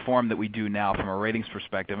to perform that we do now from a ratings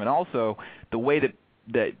perspective. And also the way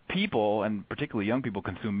that people, and particularly young people,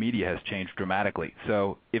 consume media has changed dramatically.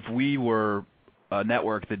 So if we were a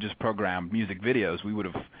network that just programmed music videos, we would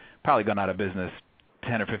have probably gone out of business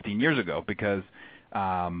 10 or 15 years ago, because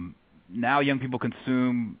now young people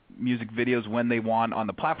consume music videos when they want on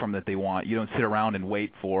the platform that they want. You don't sit around and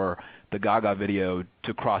wait for the Gaga video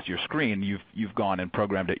to cross your screen. You've gone and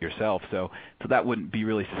programmed it yourself. So that wouldn't be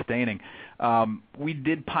really sustaining. We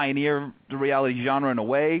did pioneer the reality genre in a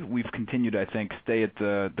way. We've continued, I think, stay at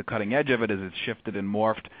the cutting edge of it as it's shifted and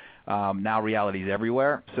morphed. Now reality is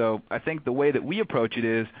everywhere. So I think the way that we approach it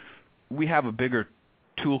is we have a bigger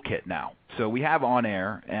toolkit now. So we have on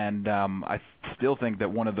air, and I still think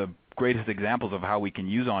that one of the greatest examples of how we can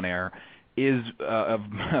use on air is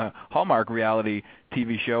a Hallmark reality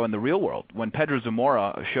TV show in The Real World. When Pedro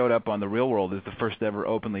Zamora showed up on The Real World as the first ever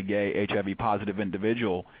openly gay HIV positive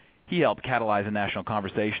individual, he helped catalyze a national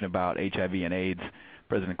conversation about HIV and AIDS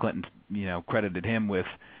President Clinton, credited him with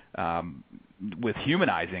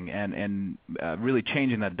humanizing and really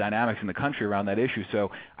changing the dynamics in the country around that issue.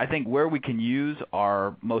 So I think where we can use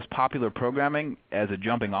our most popular programming as a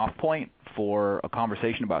jumping off point for a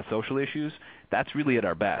conversation about social issues, that's really at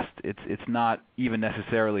our best. It's not even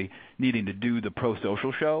necessarily needing to do the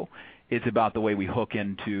pro-social show. It's about the way we hook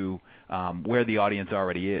into where the audience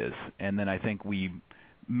already is. And then I think we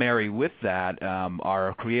marry with that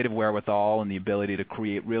our creative wherewithal and the ability to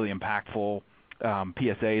create really impactful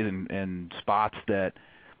PSAs and spots that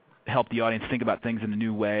help the audience think about things in a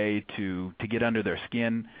new way to get under their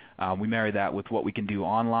skin. We marry that with what we can do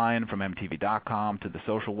online from MTV.com to the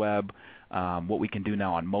social web, what we can do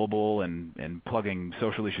now on mobile and plugging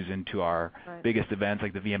social issues into our biggest events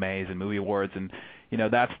like the VMAs and movie awards. And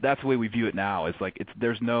that's the way we view it now. It's like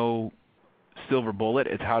there's no silver bullet.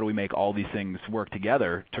 It's how do we make all these things work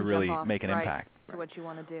together to really make an impact. For what you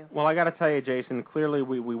want to do. Well, I got to tell you, Jason, clearly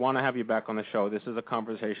we want to have you back on the show. This is a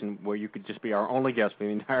conversation where you could just be our only guest for the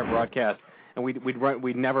entire broadcast, and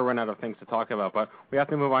we'd never run out of things to talk about. But we have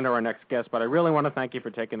to move on to our next guest. But I really want to thank you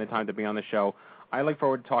for taking the time to be on the show. I look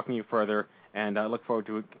forward to talking to you further, and I look forward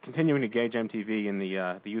to continuing to engage MTV in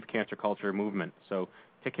the youth cancer culture movement. So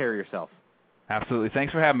take care of yourself. Absolutely.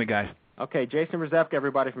 Thanks for having me, guys. Okay, Jason Rzepka,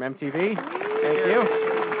 everybody from MTV. Thank you.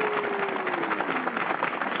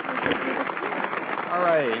 All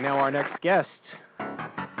right, now our next guest.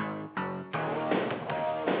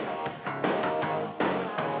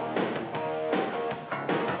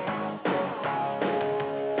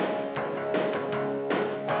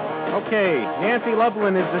 Okay, Nancy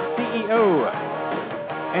Loveland is the CEO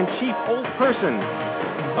and chief old person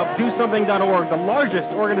of DoSomething.org, the largest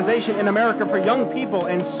organization in America for young people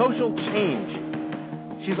and social change.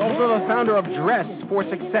 She's also the founder of Dress for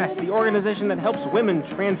Success, the organization that helps women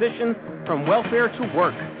transition from welfare to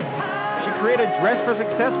work. She created Dress for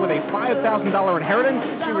Success with a $5,000 inheritance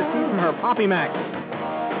she received from her Poppy Mac.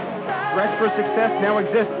 Dress for Success now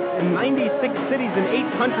exists in 96 cities in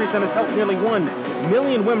 8 countries and has helped nearly 1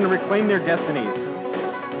 million women reclaim their destinies.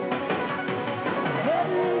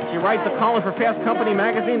 She writes a column for Fast Company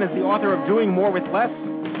magazine as the author of Doing More with Less,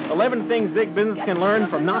 11 Things Big Business Can Learn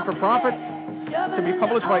from Not-for-Profits, to be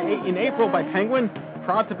published in April by Penguin,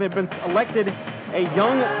 proud to have been elected a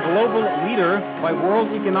young global leader by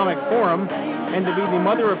World Economic Forum, and to be the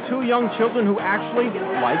mother of 2 young children who actually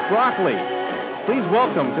like broccoli. Please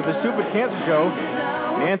welcome to the Stupid Cancer Show,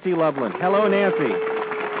 Nancy Loveland. Hello, Nancy.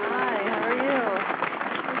 Hi, how are you?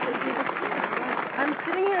 I'm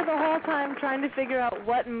sitting here the whole time trying to figure out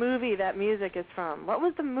what movie that music is from. What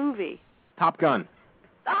was the movie? Top Gun.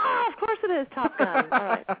 Oh, of course it is Top Gun. All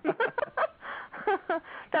right.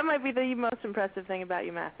 That might be the most impressive thing about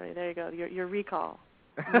you, Matthew. There you go, your recall.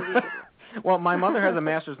 Well, my mother has a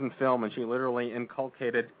master's in film, and she literally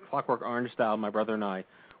inculcated Clockwork Orange style, my brother and I,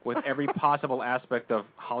 with every possible aspect of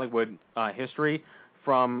Hollywood history,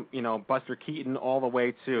 from Buster Keaton all the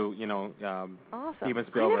way to awesome. Steven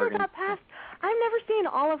Spielberg. I've never seen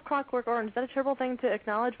all of Clockwork Orange. Is that a terrible thing to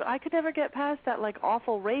acknowledge? But I could never get past that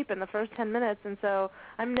awful rape in the first 10 minutes, and so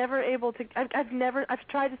I'm never able to. I've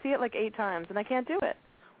tried to see it 8 times, and I can't do it.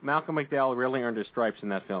 Malcolm McDowell really earned his stripes in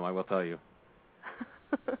that film, I will tell you.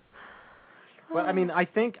 But I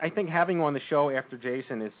think having you on the show after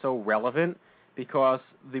Jason is so relevant because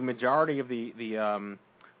the majority of the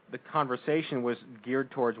conversation was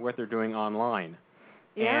geared towards what they're doing online.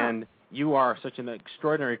 Yeah. And you are such an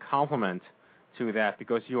extraordinary compliment to that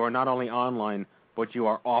because you are not only online, but you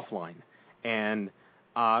are offline. And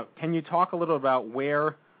can you talk a little about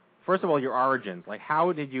first of all, your origins?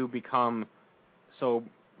 How did you become so,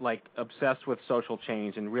 obsessed with social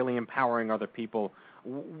change and really empowering other people?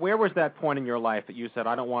 Where was that point in your life that you said,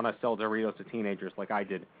 I don't want to sell Doritos to teenagers like I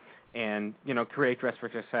did, and, create Dress for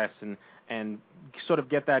Success and sort of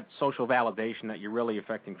get that social validation that you're really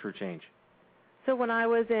affecting true change? So when I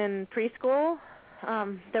was in preschool,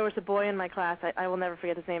 there was a boy in my class. I will never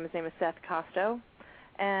forget his name. His name is Seth Costo.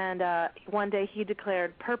 And one day he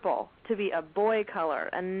declared purple to be a boy color,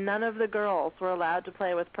 and none of the girls were allowed to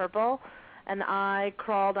play with purple. And I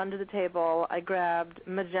crawled under the table. I grabbed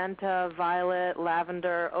magenta, violet,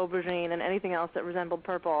 lavender, aubergine, and anything else that resembled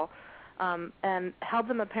purple, and held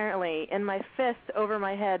them apparently in my fist over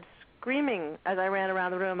my head, screaming as I ran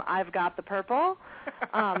around the room, I've got the purple,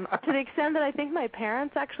 to the extent that I think my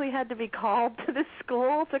parents actually had to be called to the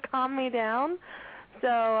school to calm me down. So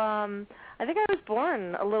I think I was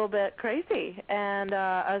born a little bit crazy, and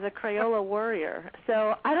I was a Crayola warrior.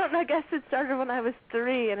 So I don't know, I guess it started when I was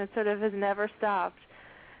 3, and it sort of has never stopped.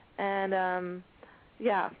 And,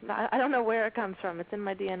 I don't know where it comes from. It's in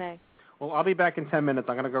my DNA. Well, I'll be back in 10 minutes.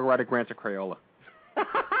 I'm going to go write a grant to Crayola.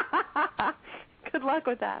 Good luck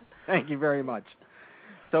with that. Thank you very much.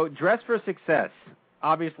 So, dress for success.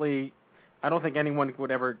 Obviously, I don't think anyone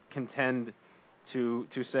would ever contend to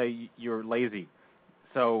say you're lazy.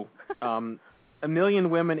 So, 1 million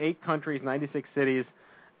women, 8 countries, 96 cities.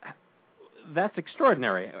 That's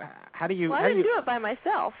extraordinary. How do you? Well, I didn't do it by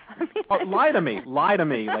myself. Lie to me, lady. Lie to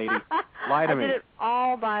me. I did it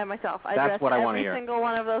all by myself. I dressed what I want to every hear. single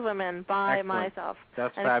one of those women by Excellent. myself.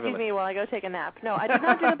 That's and fabulous. Excuse me while I go take a nap. No, I did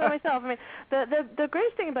not do it by myself. I mean, the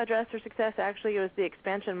greatest thing about Dress for Success actually was the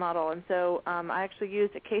expansion model, and so I actually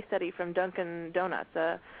used a case study from Dunkin' Donuts,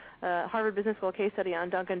 a Harvard Business School case study on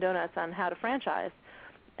Dunkin' Donuts on how to franchise.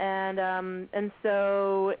 And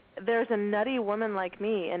so there's a nutty woman like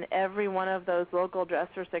me in every one of those local Dress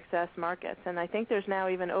for Success markets, and I think there's now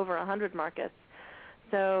even over 100 markets.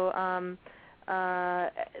 So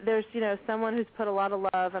there's someone who's put a lot of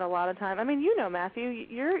love and a lot of time. I mean, Matthew,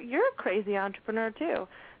 you're a crazy entrepreneur too.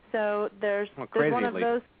 So there's one of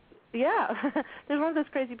those. Yeah, there's one of those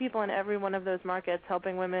crazy people in every one of those markets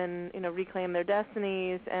helping women, reclaim their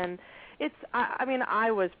destinies. And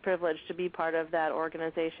I was privileged to be part of that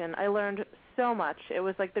organization. I learned so much. It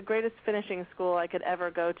was like the greatest finishing school I could ever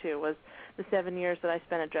go to was the 7 years that I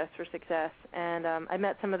spent at Dress for Success. And I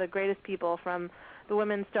met some of the greatest people, from the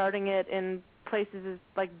women starting it in places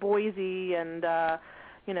like Boise and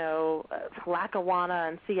Lackawanna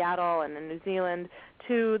and Seattle and in New Zealand,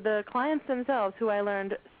 to the clients themselves, who I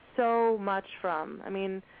learned so much from. I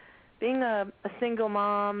mean, being a single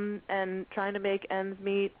mom and trying to make ends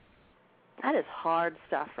meet, that is hard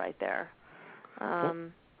stuff right there.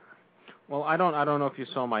 Well, I don't know if you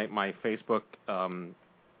saw my Facebook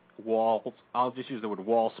wall. I'll just use the word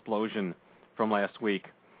wall explosion from last week.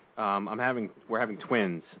 We're having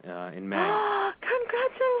twins in May.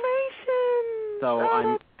 Congratulations! So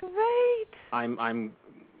that's great. I'm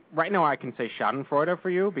right now I can say Schadenfreude for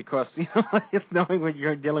you, because it's knowing what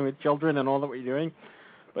you're dealing with children and all that you're doing.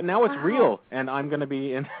 But now it's real, and I'm going to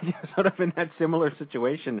be in sort of in that similar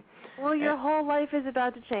situation. Well, your whole life is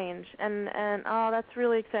about to change, and that's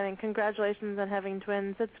really exciting. Congratulations on having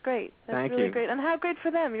twins. That's great. That's Thank really you. great. And how great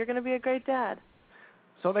for them. You're going to be a great dad.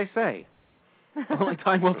 So they say. Only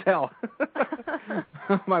time will tell.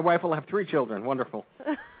 My wife will have 3 children. Wonderful.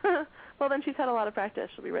 Well, then she's had a lot of practice.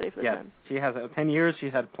 She'll be ready for the Yes, twins. she has 10 years.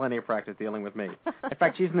 She's had plenty of practice dealing with me. In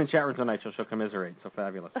fact, she's in the chat room tonight, so she'll commiserate. So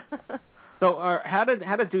fabulous. So, how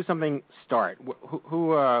did Do Something start?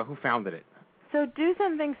 Who founded it? So Do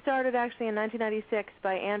Something started actually in 1996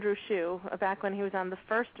 by Andrew Shue, back when he was on the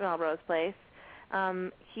first Melrose Place.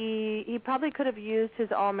 He probably could have used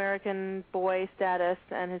his all-American boy status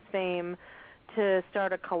and his fame to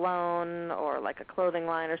start a cologne or like a clothing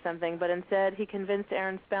line or something, but instead he convinced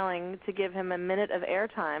Aaron Spelling to give him a minute of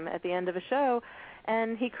airtime at the end of a show,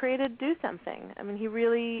 and he created Do Something. I mean, he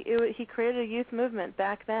created a youth movement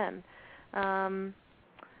back then. It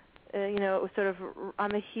was sort of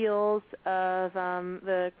on the heels of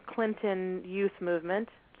the Clinton youth movement,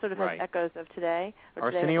 sort of has echoes of today.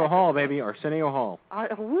 Arsenio Hall, baby, Arsenio Hall.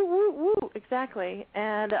 Woo, woo, woo, exactly.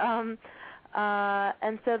 And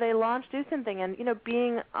so they launched Do Something, and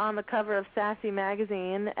being on the cover of Sassy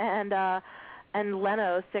magazine and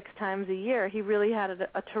Leno 6 times a year, he really had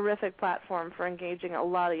a terrific platform for engaging a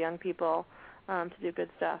lot of young people to do good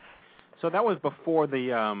stuff. So that was before the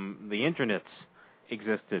internets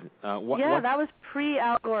existed. That was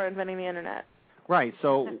pre-Al Gore inventing the internet. Right.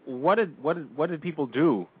 So what did people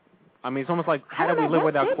do? I mean, it's almost like, how did we live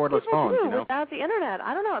without cordless phones? Without the internet,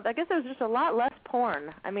 I don't know. I guess there was just a lot less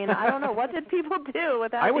porn. I mean, I don't know. What did people do without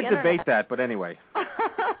the internet? I would debate that, but anyway.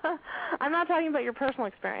 I'm not talking about your personal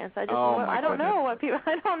experience. I don't know what people.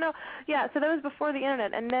 I don't know. Yeah. So that was before the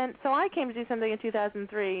internet, and then so I came to Do Something in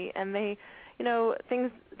 2003, and they.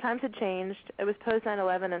 Times had changed. It was post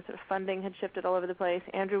 9/11, and sort of funding had shifted all over the place.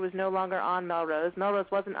 Andrew was no longer on Melrose. Melrose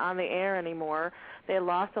wasn't on the air anymore. They had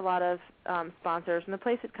lost a lot of sponsors, and the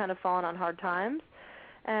place had kind of fallen on hard times.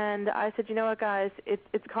 And I said, you know what, guys,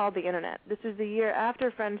 it's called the Internet. This was the year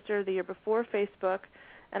after Friendster, the year before Facebook,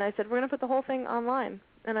 and I said, we're going to put the whole thing online.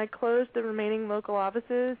 And I closed the remaining local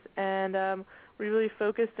offices, and we really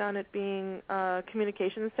focused on it being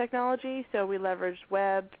communications technology, so we leveraged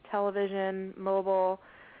web, television, mobile,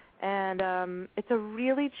 and it's a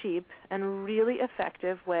really cheap and really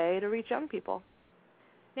effective way to reach young people.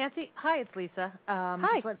 Nancy, hi, it's Lisa.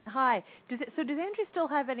 Hi. Hi. Does Andrew still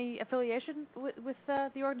have any affiliation with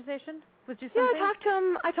the organization? With Do Yeah,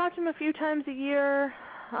 Something? I talk to him a few times a year.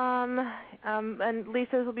 And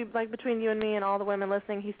Lisa's will be like between you and me and all the women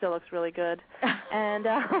listening. He still looks really good. And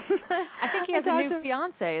I think he has a new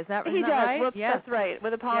fiance. Is that right? He does. Right? Whoops, yes. That's right.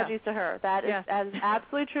 With apologies to her. That is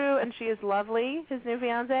absolutely true, and she is lovely. His new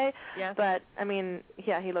fiance. Yes. But I mean,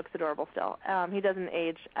 yeah, he looks adorable still. He doesn't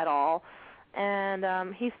age at all.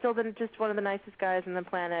 And he's still just one of the nicest guys on the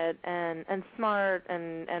planet, and smart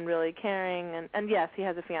and really caring, and yes, he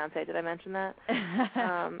has a fiance. Did I mention that?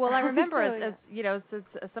 Well, I remember as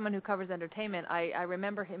someone who covers entertainment, I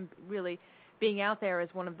remember him really being out there as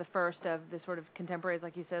one of the first of the sort of contemporaries,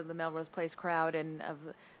 like you said, the Melrose Place crowd, and of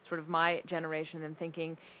sort of my generation, and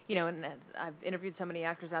thinking, and I've interviewed so many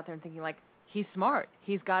actors out there, and thinking like, he's smart.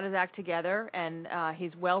 He's got his act together, and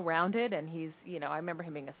he's well-rounded, and he's, I remember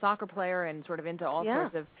him being a soccer player and sort of into all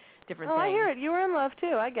sorts of different things. I hear it. You were in love,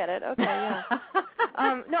 too. I get it. Okay, yeah.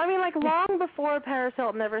 No, I mean, like, long before Paris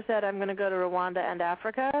Hilton ever said, I'm going to go to Rwanda and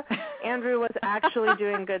Africa, Andrew was actually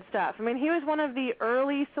doing good stuff. I mean, he was one of the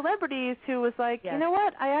early celebrities who was like, you know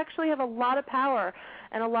what, I actually have a lot of power,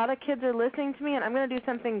 and a lot of kids are listening to me, and I'm going to do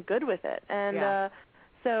something good with it. And,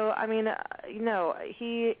 so, I mean,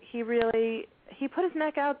 he really, he put his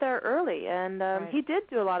neck out there early, and he did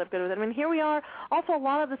do a lot of good with it. I mean, here we are. Also, a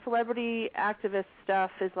lot of the celebrity activist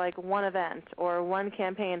stuff is like one event or one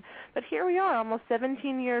campaign. But here we are almost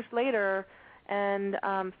 17 years later and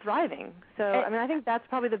thriving. So, I mean, I think that's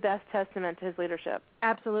probably the best testament to his leadership.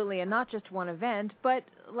 Absolutely, and not just one event, but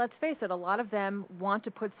let's face it, a lot of them want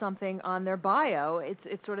to put something on their bio.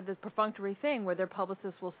 It's sort of this perfunctory thing where their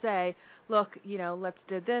publicist will say, look, let's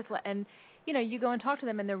do this, and you go and talk to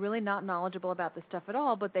them, and they're really not knowledgeable about this stuff at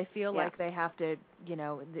all, but they feel like they have to,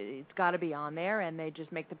 it's got to be on there, and they just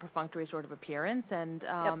make the perfunctory sort of appearance, and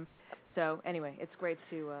so anyway, it's great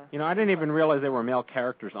to... I didn't even realize there were male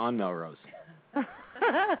characters on Melrose.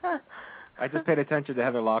 I just paid attention to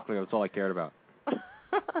Heather Locklear. That's all I cared about.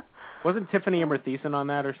 Wasn't Tiffany Amber Thiessen on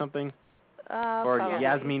that or something? Or probably.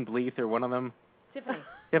 Yasmine Bleeth or one of them? Tiffany.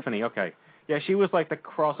 Tiffany, okay. Yeah, she was like the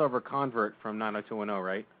crossover convert from 90210,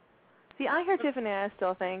 right? See, I hear Tiffany, I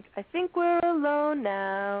still think, I think we're alone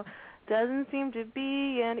now. Doesn't seem to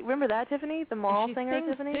be any... Remember that, Tiffany? The mall singer, sings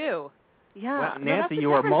Tiffany? Too. Yeah. Well, Nancy,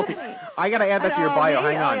 you are multi... I got to add that to your bio.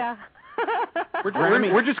 Hang on. Yeah.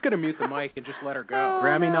 We're just going to mute the mic and just let her go.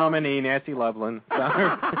 Grammy nominee Nancy Loveland.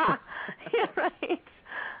 Yeah, right.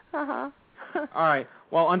 Uh-huh. All right.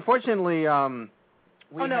 Well, unfortunately, are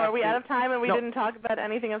we out of time and we didn't talk about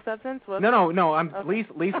anything of substance? Whoops. No.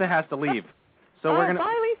 Lisa has to leave. So we're gonna.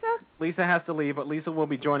 Bye, Lisa. Lisa has to leave, but Lisa will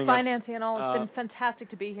be joining us. Bye, Nancy and all. It's been fantastic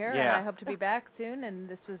to be here, and I hope to be back soon. And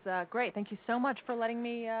this was great. Thank you so much for letting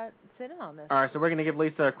me sit in on this. All right, so we're going to give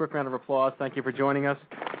Lisa a quick round of applause. Thank you for joining us.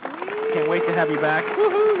 Can't wait to have you back.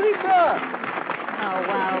 Woohoo, Lisa! Oh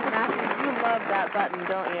wow, Matthew, you love that button,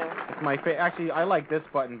 don't you? It's my Actually, I like this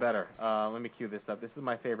button better. Let me cue this up. This is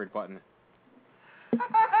my favorite button.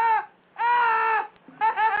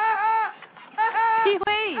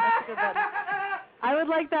 Kiwi! That's a good button. I would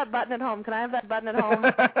like that button at home. Can I have that button at home?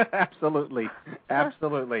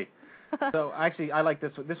 Absolutely. So actually, I like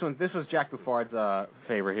this one. This was Jack Buffard's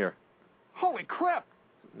favorite here. Holy crap!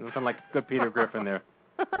 Something like good Peter Griffin there.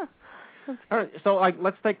 All right, so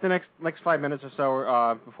let's take the next 5 minutes or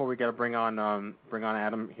so before we get to bring on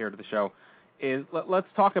Adam here to the show. Let's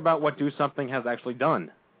talk about what Do Something has actually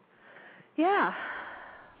done. Yeah.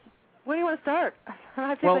 Where do you want to start? I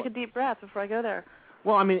have to take a deep breath before I go there.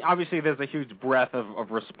 Well, I mean, obviously there's a huge breadth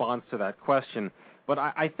of response to that question, but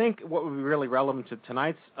I think what would be really relevant to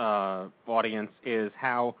tonight's audience is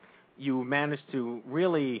how you managed to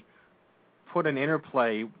really put an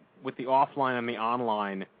interplay with the offline and the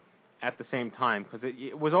online at the same time, because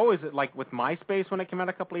it was always, like with MySpace when it came out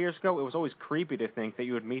a couple of years ago, it was always creepy to think that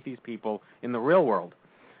you would meet these people in the real world.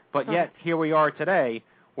 But yet, here we are today,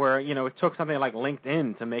 where, it took something like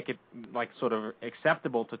LinkedIn to make it, like, sort of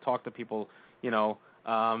acceptable to talk to people, in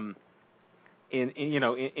the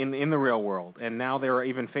real world. And now there are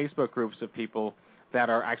even Facebook groups of people that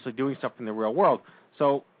are actually doing stuff in the real world.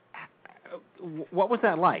 So what was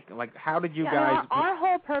that like? Like, how did you guys... Our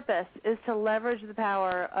whole purpose is to leverage the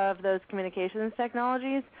power of those communications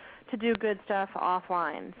technologies to do good stuff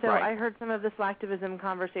offline. So I heard some of the Slacktivism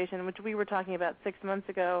conversation, which we were talking about 6 months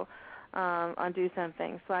ago on Do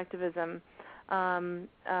Something, Slacktivism.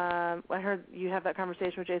 I heard you have that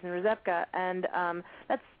conversation with Jason Rzepka, and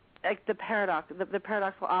that's like the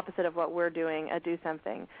paradoxical opposite of what we're doing at Do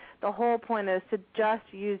Something. The whole point is to just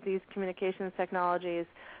use these communications technologies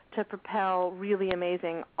to propel really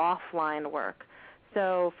amazing offline work.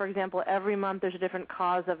 So, for example, every month there's a different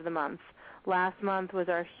cause of the month. Last month was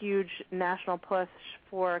our huge national push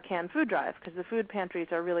for canned food drive because the food pantries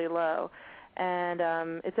are really low. And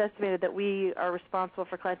it's estimated that we are responsible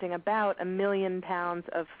for collecting about 1 million pounds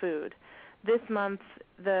of food. This month,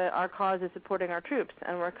 our cause is supporting our troops,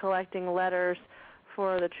 and we're collecting letters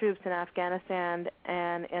for the troops in Afghanistan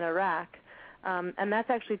and in Iraq. And that's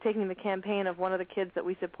actually taking the campaign of one of the kids that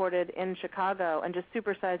we supported in Chicago and just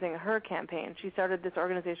supersizing her campaign. She started this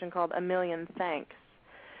organization called A Million Thanks,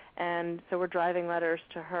 and so we're driving letters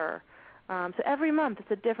to her. So every month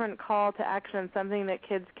it's a different call to action, something that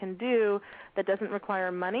kids can do that doesn't require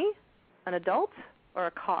money, an adult, or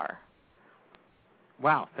a car.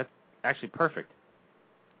 Wow, that's actually perfect.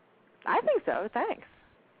 I think so. Thanks.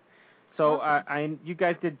 So you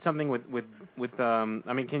guys did something with I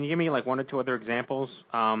mean, can you give me like one or two other examples?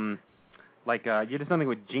 You did something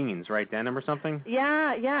with jeans, right, denim or something?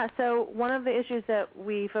 Yeah. So one of the issues that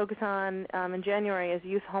we focus on in January is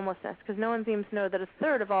youth homelessness, because no one seems to know that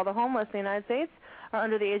 1/3 of all the homeless in the United States are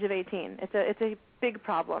under the age of 18. It's a big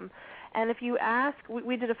problem. And if you ask,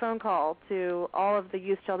 we did a phone call to all of the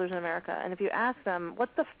youth shelters in America, and if you ask them,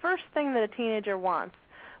 what's the first thing that a teenager wants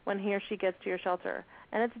when he or she gets to your shelter?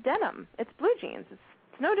 And it's denim. It's blue jeans.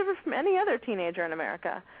 It's no different from any other teenager in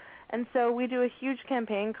America. And so we do a huge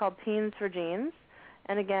campaign called Teens for Jeans.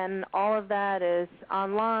 And again, all of that is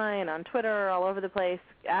online, on Twitter, all over the place,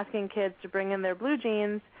 asking kids to bring in their blue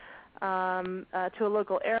jeans to a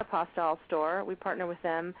local Aeropostale store. We partner with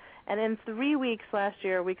them. And in 3 weeks last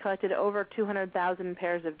year, we collected over 200,000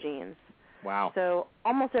 pairs of jeans. Wow. So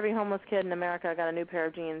almost every homeless kid in America got a new pair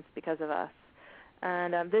of jeans because of us.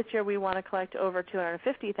 And this year we want to collect over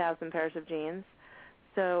 250,000 pairs of jeans.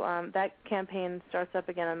 So that campaign starts up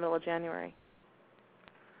again in the middle of January.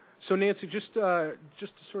 So Nancy, just to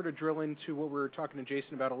sort of drill into what we were talking to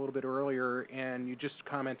Jason about a little bit earlier, and you just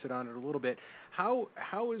commented on it a little bit, how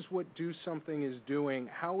is what Do Something is doing,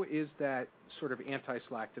 how is that sort of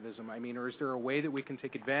anti-slacktivism? I mean, or is there a way that we can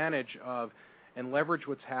take advantage of and leverage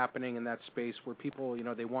what's happening in that space where people,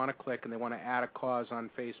 they want to click and they want to add a cause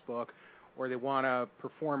on Facebook, or they want to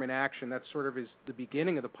perform an action? That sort of is the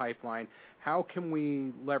beginning of the pipeline. How can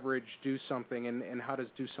we leverage Do Something, and how does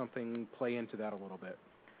Do Something play into that a little bit?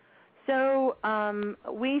 So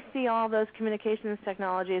we see all those communications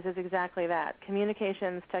technologies as exactly that,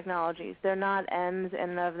 communications technologies. They're not ends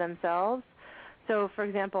in and of themselves. So, for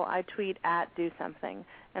example, I tweet at Do Something,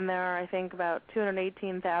 and there are, I think, about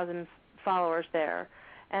 218,000 followers there.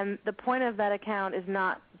 And the point of that account is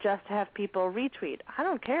not just to have people retweet. I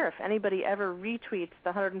don't care if anybody ever retweets the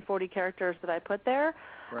 140 characters that I put there.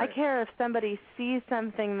 Right. I care if somebody sees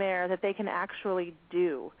something there that they can actually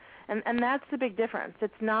do. And that's the big difference.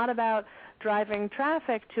 It's not about driving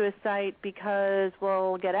traffic to a site because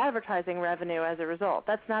we'll get advertising revenue as a result.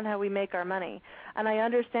 That's not how we make our money. And I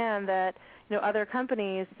understand that other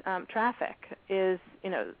companies, traffic is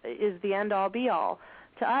the end-all, be-all.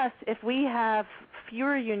 To us, if we have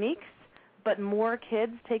fewer uniques but more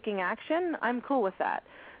kids taking action, I'm cool with that.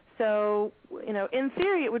 So, in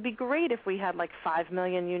theory, it would be great if we had like 5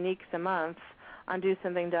 million uniques a month on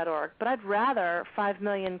DoSomething.org, but I'd rather 5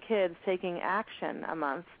 million kids taking action a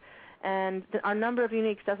month. And our number of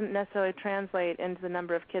uniques doesn't necessarily translate into the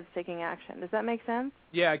number of kids taking action. Does that make sense?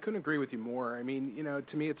 Yeah, I couldn't agree with you more. I mean,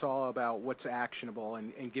 to me it's all about what's actionable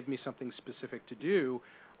and give me something specific to do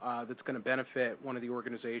that's going to benefit one of the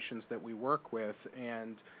organizations that we work with.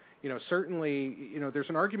 And, certainly, there's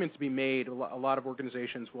an argument to be made. A lot of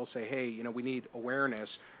organizations will say, hey, we need awareness.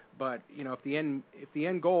 But, if the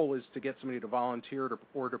end goal is to get somebody to volunteer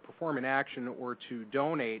or to perform an action or to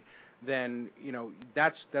donate, then,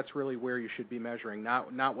 that's really where you should be measuring,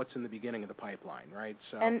 not what's in the beginning of the pipeline, right?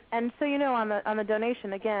 So. And so, on the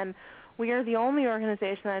donation, again, we are the only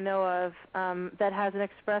organization I know of that has an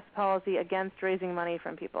express policy against raising money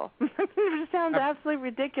from people. It sounds absolutely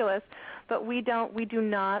ridiculous, but we do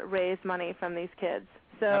not raise money from these kids.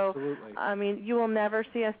 So, absolutely. I mean, you will never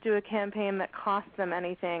see us do a campaign that costs them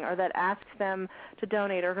anything or that asks them to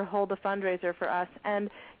donate or to hold a fundraiser for us. And,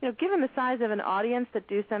 given the size of an audience that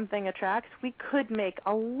Do Something attracts, we could make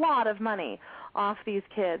a lot of money off these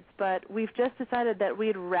kids. But we've just decided that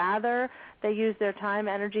we'd rather they use their time,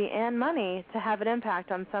 energy, and money to have an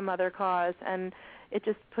impact on some other cause. And it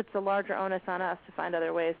just puts a larger onus on us to find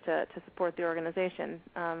other ways to support the organization.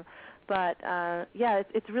 But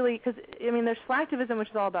it's really because, there's slacktivism, which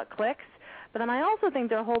is all about clicks, but then I also think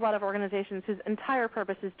there are a whole lot of organizations whose entire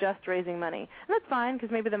purpose is just raising money. And that's fine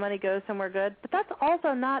because maybe the money goes somewhere good, but that's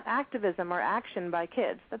also not activism or action by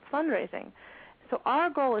kids. That's fundraising. So our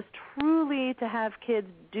goal is truly to have kids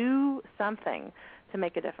do something to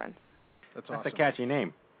make a difference. That's awesome. That's a catchy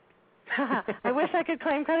name. I wish I could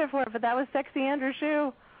claim credit for it, but that was Sexy Andrew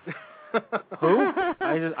Shue. Who?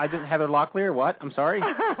 I just Heather Locklear. What? I'm sorry.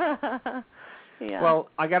 Yeah. Well,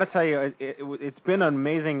 I got to tell you, it's been an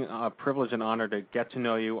amazing privilege and honor to get to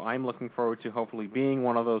know you. I'm looking forward to hopefully being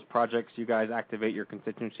one of those projects you guys activate your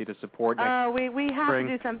constituency to support. We have spring.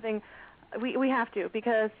 to do something. We have to,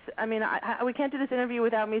 because I mean we can't do this interview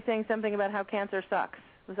without me saying something about how cancer sucks.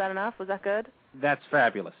 Was that enough? Was that good? That's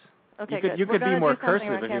fabulous. Okay, you could be more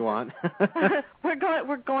cursive if you want.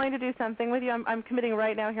 We're going to do something with you. I'm committing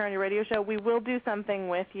right now here on your radio show. We will do something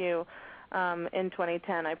with you in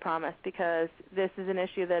 2010, I promise, because this is an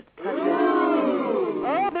issue that touches...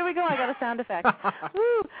 Oh, there we go. I got a sound effect.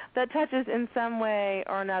 Woo! That touches in some way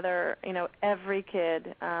or another, every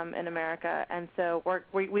kid in America. And so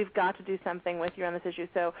we've got to do something with you on this issue.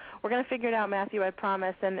 So we're going to figure it out, Matthew, I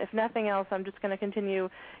promise. And if nothing else, I'm just going to continue,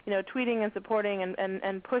 tweeting and supporting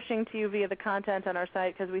and pushing to you via the content on our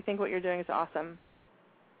site, because we think what you're doing is awesome.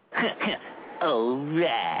 All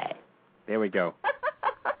right. There we go.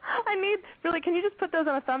 Can you just put those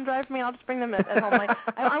on a thumb drive for me? I'll just bring them at home.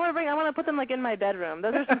 I want to put them in my bedroom.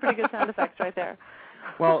 Those are some pretty good sound effects right there.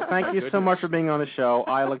 Well, thank you so much for being on the show.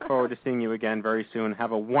 I look forward to seeing you again very soon.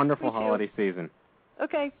 Have a wonderful holiday season.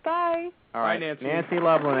 Okay, bye. All right, bye, Nancy. Nancy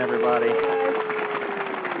Loveland, everybody.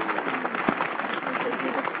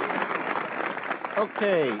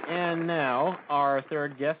 Okay, and now our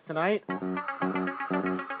third guest tonight.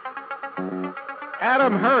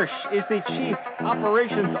 Adam Hirsch is the Chief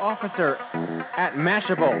Operations Officer at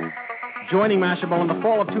Mashable. Joining Mashable in the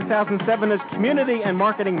fall of 2007 as Community and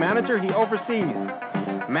Marketing Manager, he oversees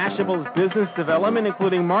Mashable's business development,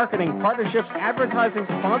 including marketing, partnerships, advertising,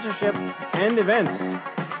 sponsorship, and events.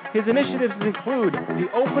 His initiatives include the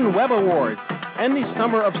Open Web Awards and the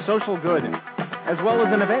Summer of Social Good, as well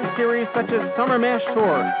as an event series such as Summer Mash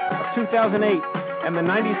Tour of 2008 and the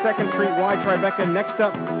 92nd Street Y Tribeca Next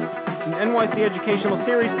Up, an NYC educational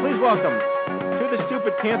series. Please welcome to the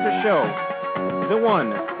Stupid Cancer Show, the one,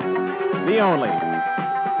 the only,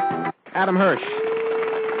 Adam Hirsch.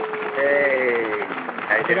 Hey.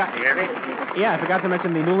 Can you hear me? Yeah, I forgot to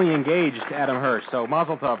mention the newly engaged Adam Hirsch. So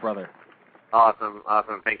mazel tov, brother. Awesome.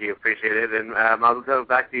 Thank you. Appreciate it. And mazel tov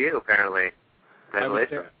back to you, apparently.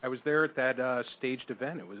 Congratulations. I was there at that staged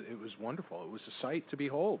event. It was wonderful. It was a sight to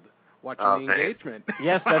behold. Watching the engagement.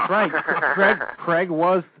 Yes, that's right. Craig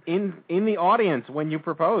was in the audience when you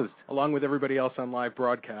proposed, along with everybody else on live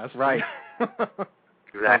broadcast. Right.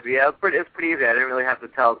 Exactly. Yeah, it's pretty easy. I didn't really have to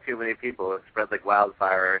tell too many people. It spread like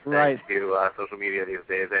wildfire thanks to social media these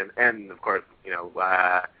days, and of course,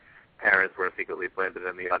 parents were secretly planted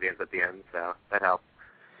in the audience at the end, so that helped.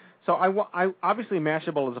 So I obviously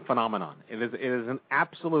Mashable is a phenomenon. It is an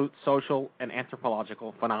absolute social and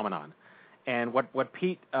anthropological phenomenon. And what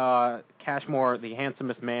Pete Cashmore, the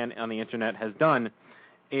handsomest man on the internet, has done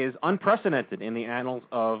is unprecedented in the annals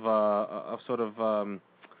of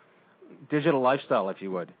digital lifestyle, if you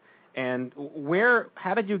would. And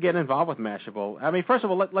how did you get involved with Mashable? I mean, first of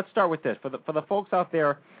all, let's start with this. For the folks out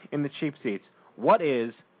there in the cheap seats, what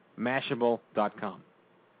is Mashable.com?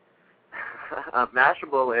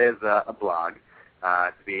 Mashable is a blog,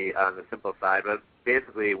 to be on the simple side, but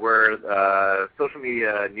basically we're a social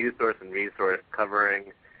media news source and resource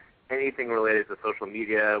covering anything related to social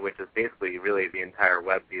media, which is basically really the entire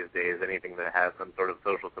web these days, anything that has some sort of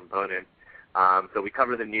social component. So we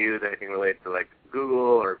cover the news, anything related to like Google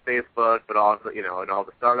or Facebook, but also, and all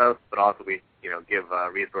the startups, but also we, give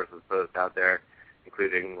resources posts out there,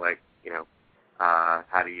 including like,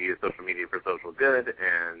 how to use social media for social good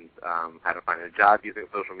and how to find a job using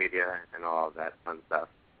social media and all of that fun stuff.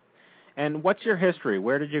 And what's your history?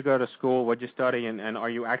 Where did you go to school? What did you study? And are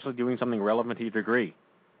you actually doing something relevant to your degree?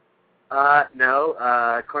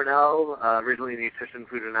 No. Cornell, originally nutrition,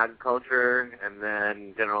 food, and agriculture, and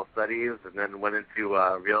then general studies, and then went into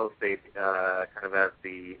real estate kind of as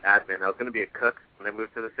the admin. I was going to be a cook when I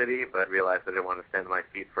moved to the city, but realized I didn't want to stand on my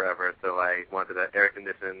feet forever, so I wanted an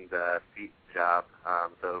air-conditioned seat job.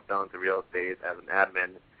 So fell into real estate as an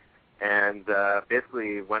admin, and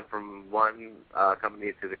basically went from one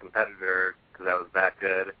company to the competitor because I was that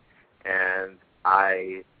good, and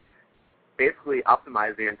I basically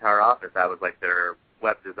optimized the entire office. I was like their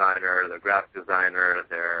web designer, their graphic designer,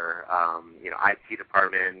 their IT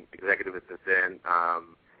department, executive assistant,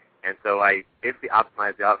 and so I basically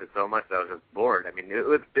optimized the office so much that I was just bored. I mean, it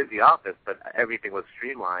was a busy office, but everything was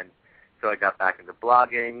streamlined. So I got back into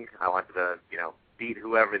blogging. I wanted to, beat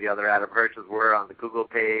whoever the other Adam Hirsch's were on the Google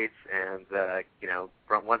page, and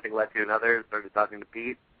from one thing led to another. Started talking to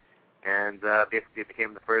Pete, and basically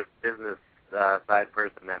became the first business side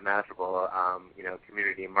person at Mashable,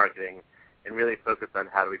 community and marketing, and really focused on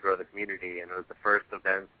how do we grow the community. And it was the first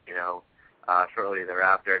event, shortly immediately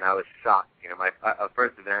thereafter, and I was shocked. My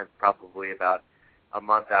first event probably about a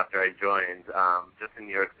month after I joined, just in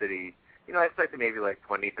New York City. I expected maybe like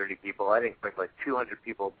 20, 30 people. I didn't expect like 200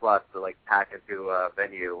 people plus to like pack into a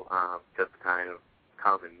venue just to kind of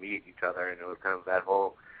come and meet each other, and it was kind of that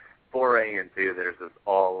whole foray into there's this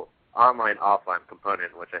all online, offline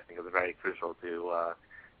component, which I think is very crucial to,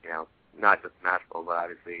 not just Mashable, but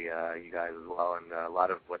obviously you guys as well, and a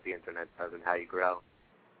lot of what the Internet does and how you grow.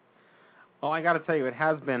 Well, I got to tell you, it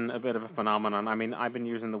has been a bit of a phenomenon. I mean, I've been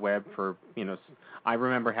using the web for, I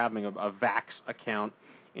remember having a Vax account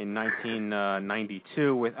in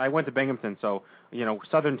 1992. I went to Binghamton, so,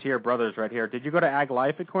 Southern Tier Brothers right here. Did you go to Ag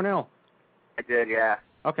Life at Cornell? I did, yeah.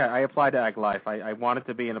 Okay, I applied to Ag Life. I wanted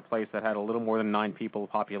to be in a place that had a little more than 9 people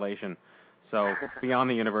population, so beyond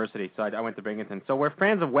the university. So I went to Binghamton. So we're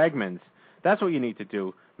fans of Wegmans. That's what you need to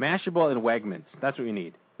do. Mashable and Wegmans. That's what you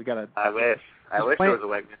need. We got to. I wish there was a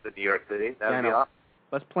Wegmans in New York City. That would be awesome.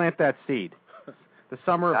 Let's plant that seed. The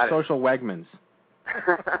summer of social Wegmans.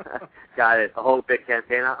 Got it. A whole big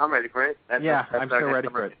campaign. I'm ready for it. I'm still ready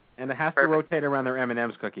for it. And it has to rotate around their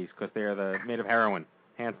M&M's cookies because they're made of heroin,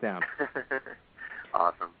 hands down.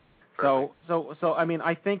 Awesome. So I mean,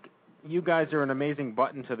 I think you guys are an amazing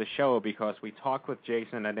button to the show because we talked with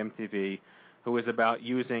Jason at MTV, who is about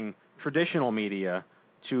using traditional media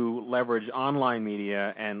to leverage online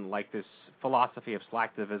media and like this philosophy of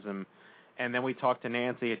slacktivism. And then we talked to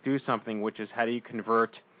Nancy at Do Something, which is how do you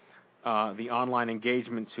convert the online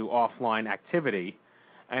engagement to offline activity.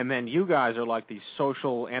 And then you guys are like the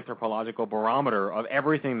social anthropological barometer of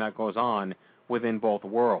everything that goes on within both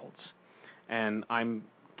worlds. And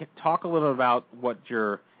talk a little about what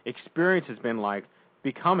your experience has been like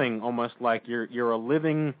becoming almost like you're a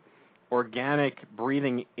living, organic,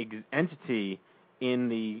 breathing entity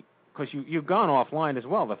because you've gone offline as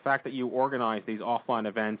well. The fact that you organize these offline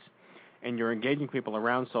events and you're engaging people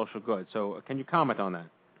around social good. So can you comment on that?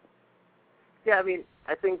 Yeah, I mean,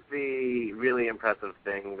 I think the really impressive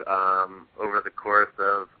thing over the course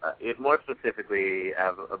of it, more specifically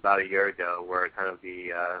about a year ago, where kind of the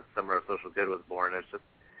Summer of Social Good was born, it's just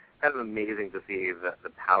kind of amazing to see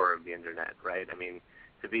the power of the Internet, right? I mean,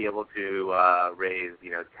 to be able to raise,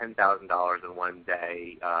 $10,000 in one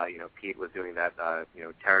day. Pete was doing that,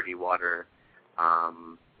 charity water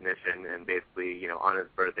mission, and basically, on his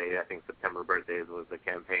birthday, I think September birthdays was the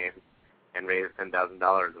campaign, and raised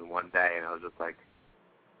 $10,000 in one day, and I was just like,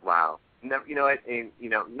 wow. Never,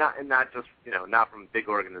 not just, not from big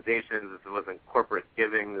organizations. This wasn't corporate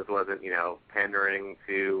giving. This wasn't, pandering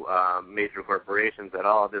to major corporations at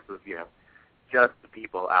all. This was, just the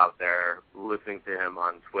people out there listening to him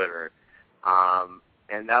on Twitter.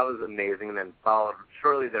 And that was amazing. And then followed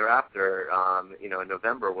shortly thereafter, in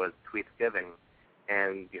November was Tweetsgiving.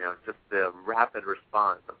 And, just the rapid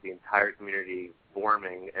response of the entire community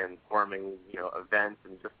forming, events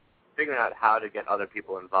and just figuring out how to get other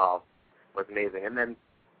people involved was amazing. And then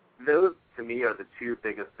those, to me, are the two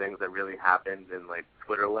biggest things that really happened in,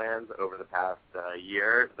 Twitterland over the past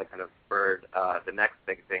year that kind of spurred the next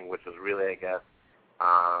big thing, which was really, I guess,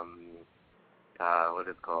 what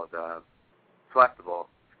is it called? Festival.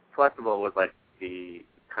 Festival was the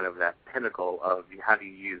kind of that pinnacle of how do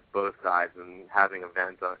you use both sides and having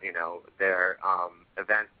events,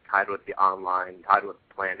 events tied with the online, tied with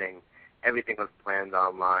planning. Everything was planned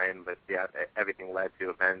online, but yeah, everything led to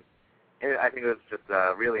events. And I think it was just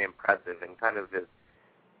really impressive and kind of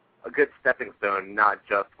a good stepping stone, not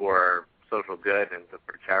just for social good and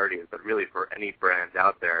for charities, but really for any brands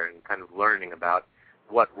out there and kind of learning about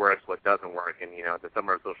what works, what doesn't work. And, the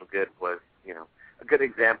Summer of Social Good was, a good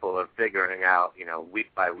example of figuring out,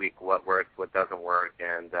 week by week what works, what doesn't work,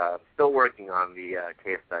 and still working on the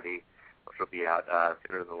case study, which will be out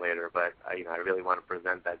sooner than later. But, I really want to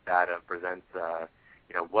present that data, present,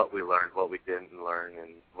 what we learned, what we didn't learn,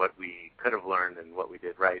 and what we could have learned, and what we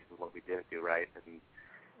did right and what we didn't do right, and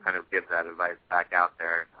kind of give that advice back out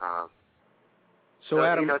there. So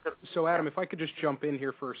Adam, if I could just jump in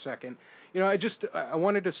here for a second. I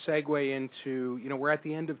wanted to segue into, we're at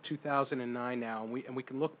the end of 2009 now, and we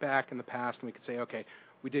can look back in the past and we can say, okay,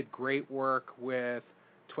 we did great work with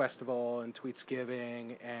Twestival and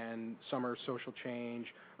Tweetsgiving and Summer Social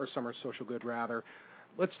Change, or Summer Social Good, rather.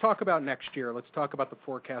 Let's talk about next year. Let's talk about the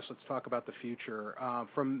forecast. Let's talk about the future.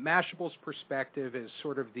 From Mashable's perspective as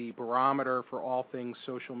sort of the barometer for all things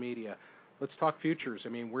social media, let's talk futures. I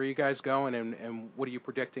mean, where are you guys going, and what are you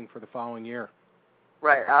predicting for the following year?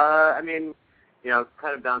 Right. Kind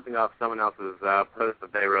of bouncing off someone else's post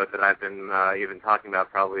that they wrote that I've been even talking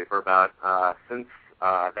about probably for about since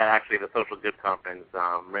that actually the Social Good Conference,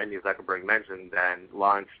 Randy Zuckerberg mentioned and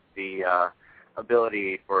launched the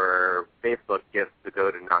ability for Facebook gifts to go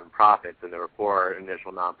to nonprofits, and there were 4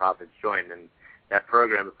 initial nonprofits joined, and that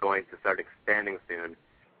program is going to start expanding soon.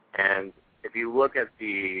 And if you look at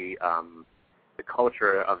the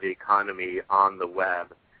culture of the economy on the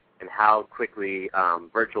web and how quickly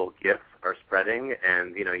virtual gifts are spreading,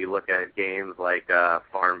 and you look at games like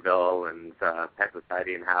Farmville and Pet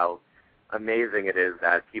Society and how amazing it is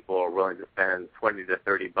that people are willing to spend $20 to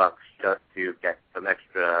 $30 just to get some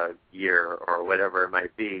extra year or whatever it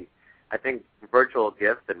might be. I think virtual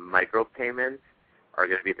gifts and micropayments are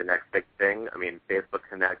going to be the next big thing. I mean, Facebook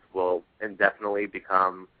Connect will indefinitely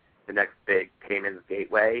become the next big payments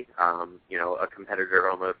gateway, a competitor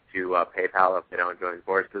almost to PayPal if they don't join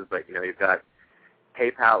forces. But, you've got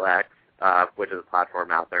PayPal X, which is a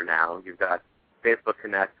platform out there now. You've got Facebook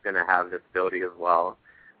Connect going to have this ability as well.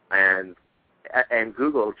 And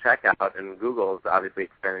Google Checkout, and Google is obviously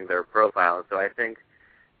expanding their profile. So I think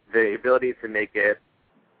the ability to make it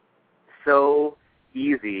so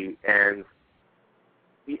easy, and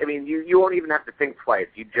I mean, you won't even have to think twice.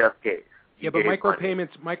 You just gave. Yeah, but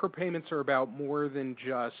micropayments are about more than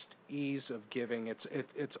just ease of giving.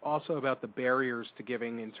 It's also about the barriers to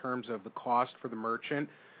giving in terms of the cost for the merchant.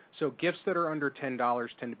 So gifts that are under $10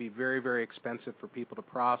 tend to be very, very expensive for people to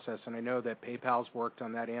process, and I know that PayPal's worked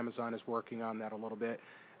on that, Amazon is working on that a little bit,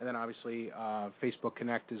 and then obviously Facebook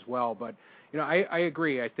Connect as well. But I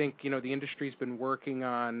agree. I think the industry's been working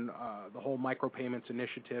on the whole micropayments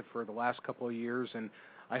initiative for the last couple of years, and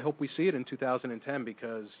I hope we see it in 2010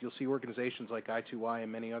 because you'll see organizations like I2Y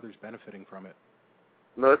and many others benefiting from it.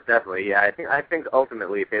 Most definitely, yeah. I think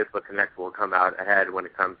ultimately Facebook Connect will come out ahead when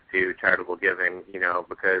it comes to charitable giving,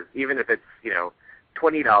 because even if it's,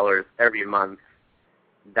 $20 every month,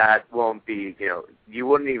 that won't be, you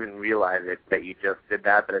wouldn't even realize it that you just did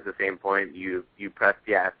that, but at the same point, you pressed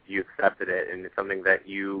yes, you accepted it, and it's something that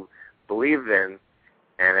you believe in,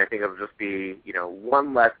 and I think it'll just be,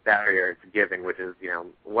 one less barrier to giving, which is,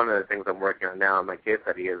 one of the things I'm working on now in my case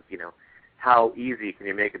study is, how easy can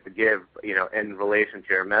you make it to give, in relation to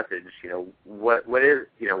your message? What does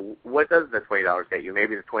the $20 get you?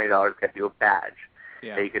 Maybe the $20 gets you a badge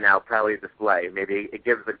that you can now proudly display. Maybe it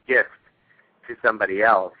gives a gift to somebody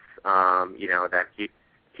else, that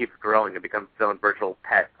keeps growing. It becomes its own virtual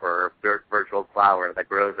pet or virtual flower that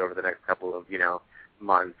grows over the next couple of,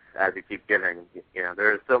 months as you keep giving.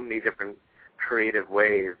 There are so many different creative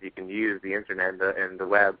ways you can use the internet and the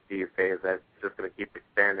web these days that's just going to keep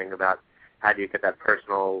expanding about how do you get that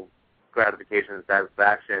personal gratification and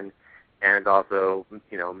satisfaction, and also,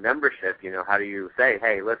 membership. How do you say,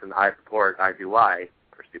 hey, listen, I support I2Y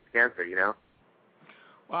for Stupid Cancer,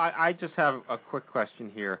 Well, I just have a quick question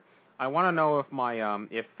here. I want to know if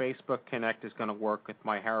if Facebook Connect is going to work with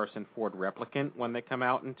my Harrison Ford replicant when they come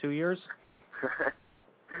out in 2 years.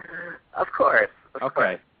 Of course.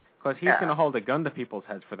 Okay. Because he's going to hold a gun to people's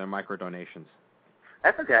heads for their micro donations.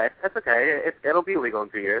 That's okay. It'll be legal in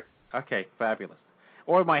 2 years. Okay, fabulous.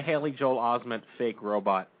 Or my Haley Joel Osment fake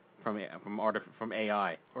robot from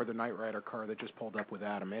AI. Or the Knight Rider car that just pulled up with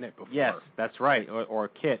Adam in it before. Yes, that's right. Or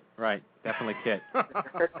Kit. Right. Definitely Kit.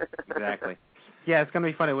 Exactly. Yeah, it's going to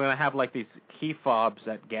be funny. We're going to have like these key fobs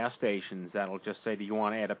at gas stations that'll just say, do you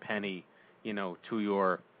want to add a penny, to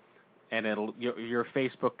your... And your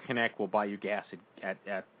Facebook Connect will buy you gas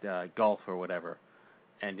at Gulf or whatever,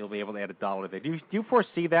 and you'll be able to add $1 there. Do you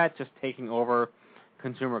foresee that just taking over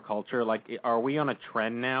consumer culture? Like, are we on a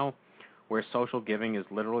trend now where social giving is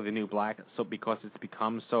literally the new black? So because it's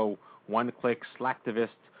become so one-click, slacktivist,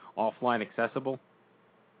 offline accessible.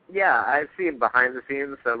 Yeah, I've seen behind the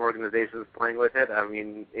scenes some organizations playing with it. I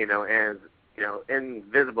mean, in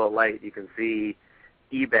visible light, you can see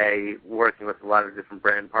eBay working with a lot of different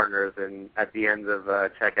brand partners, and at the end of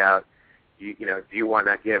checkout, do you want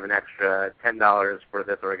to give an extra $10 for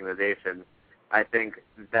this organization? I think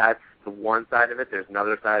that's the one side of it. There's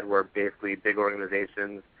another side where basically big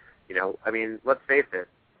organizations, let's face it,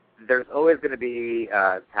 there's always going to be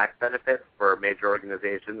tax benefits for major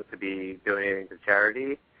organizations to be donating to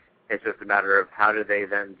charity. It's just a matter of how do they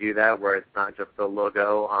then do that, where it's not just a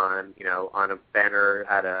logo on a banner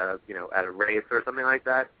at a race or something like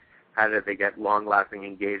that. How do they get long-lasting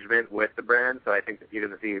engagement with the brand? So I think that you're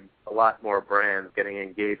going to see a lot more brands getting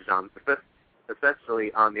engaged on,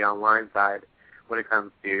 especially on the online side, when it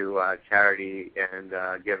comes to charity and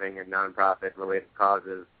giving and nonprofit-related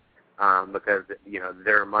causes, because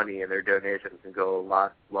their money and their donations can go a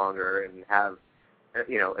lot longer and have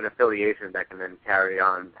an affiliation that can then carry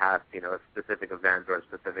on past, a specific event or a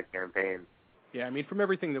specific campaign. Yeah, I mean, from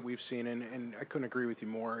everything that we've seen, and I couldn't agree with you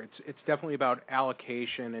more, it's definitely about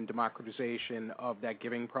allocation and democratization of that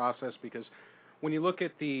giving process, because when you look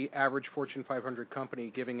at the average Fortune 500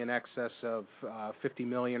 company giving in excess of $50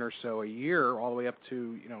 million or so a year, all the way up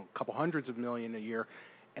to a couple hundreds of million a year,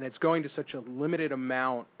 and it's going to such a limited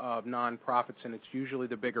amount of nonprofits, and it's usually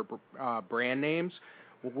the bigger brand names,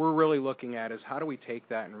 what we're really looking at is how do we take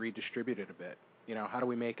that and redistribute it a bit? How do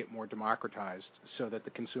we make it more democratized so that the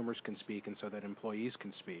consumers can speak and so that employees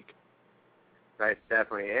can speak? Right,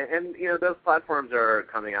 definitely. And those platforms are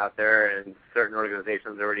coming out there, and certain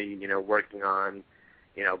organizations are already, working on,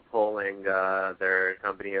 polling their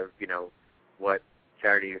company of, what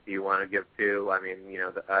charities do you want to give to. I mean,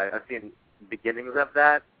 I've seen beginnings of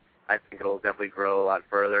that. I think it'll definitely grow a lot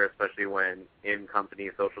further, especially when in-company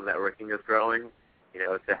social networking is growing.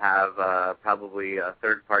 To have probably a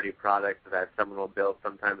third-party product that someone will build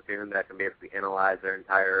sometime soon that can basically analyze their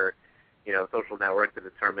entire, social network to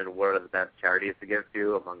determine what are the best charities to give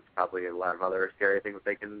to, amongst probably a lot of other scary things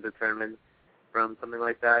they can determine from something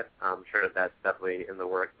like that. I'm sure that's definitely in the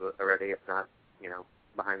works already, if not,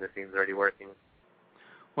 behind the scenes already working.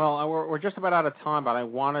 Well, we're just about out of time, but I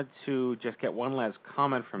wanted to just get one last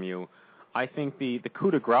comment from you. I think the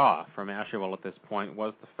coup de grace from Mashable at this point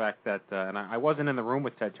was the fact that, and I wasn't in the room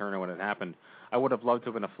with Ted Turner when it happened. I would have loved to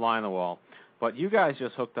have been a fly on the wall. But you guys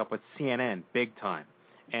just hooked up with CNN big time.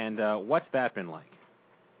 And what's that been like?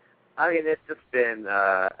 I mean, it's just been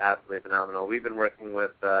absolutely phenomenal. We've been working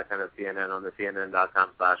with kind of CNN on the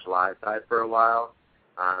CNN.com/live side for a while.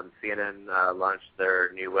 CNN launched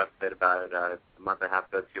their new website about a month and a half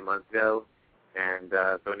ago, 2 months ago. And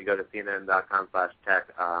so when you go to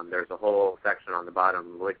CNN.com/tech, there's a whole section on the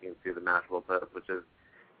bottom linking to the Mashable post, which has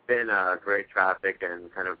been great traffic and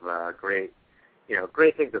kind of great,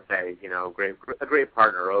 great thing to say, a great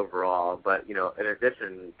partner overall. But, in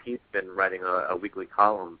addition, Pete's been writing a weekly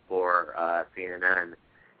column for CNN.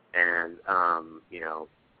 And,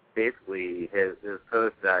 basically his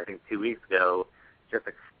post, I think 2 weeks ago, just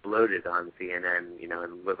exploded on CNN,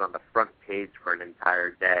 and was on the front page for an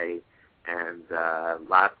entire day. And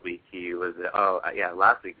last week he was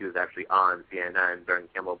actually on CNN during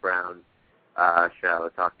Campbell Brown's show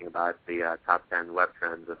talking about the top 10 web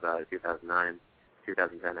trends of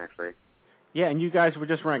 2010 actually. Yeah, and you guys were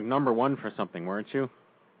just ranked number 1 for something, weren't you?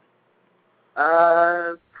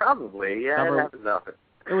 Probably, yeah.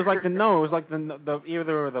 It was like the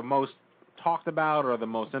either the most talked about or the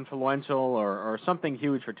most influential or something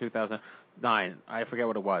huge for 2009. I forget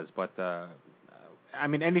what it was, but I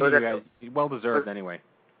mean, anything you guys, well-deserved anyway.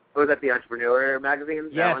 Was that the Entrepreneur magazine?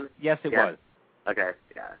 Yes, it was. Okay,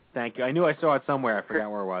 yeah. Thank you. I knew I saw it somewhere. I forgot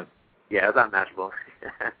where it was. Yeah, it was on Mashable.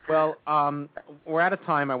 Well, we're out of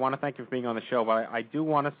time. I want to thank you for being on the show, but I do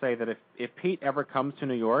want to say that if Pete ever comes to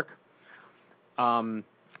New York, I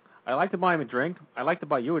like to buy him a drink. I like to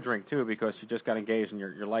buy you a drink, too, because you just got engaged and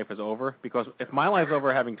your life is over. Because if my life's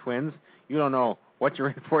over having twins, you don't know what you're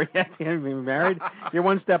in for yet. You haven't been married. You're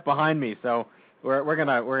one step behind me, so we're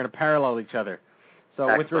gonna parallel each other.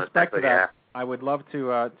 So with respect to that, I would love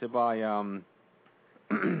to buy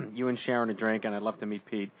you and Sharon a drink, and I'd love to meet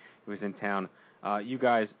Pete, who's in town. You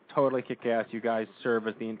guys totally kick ass. You guys serve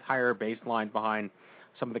as the entire baseline behind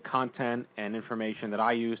some of the content and information that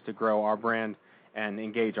I use to grow our brand and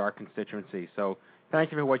engage our constituency. So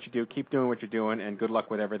thank you for what you do. Keep doing what you're doing, and good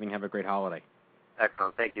luck with everything. Have a great holiday.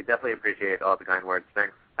 Excellent. Thank you. Definitely appreciate all the kind words.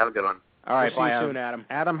 Thanks. Have a good one. All right. We'll bye. See you soon, Adam.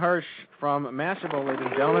 Adam Hirsch from Mashable, ladies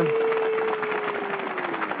and gentlemen.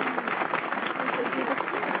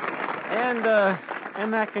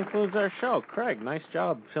 And that concludes our show. Craig, nice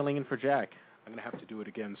job filling in for Jack. I'm going to have to do it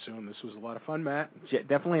again soon. This was a lot of fun, Matt.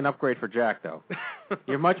 Definitely an upgrade for Jack, though.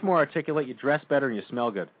 You're much more articulate, you dress better, and you smell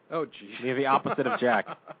good. Oh, geez. You're the opposite of Jack.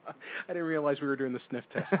 I didn't realize we were doing the sniff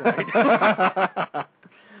test tonight.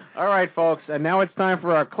 All right, folks, and now it's time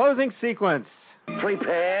for our closing sequence.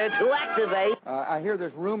 Prepare to activate. I hear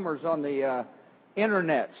there's rumors on the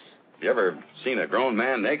internets. You ever seen a grown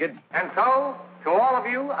man naked? And so, to all of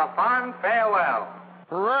you, a fond farewell.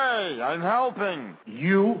 Hooray, I'm helping.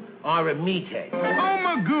 You are a meathead. Oh,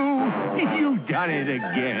 Magoo, you've done it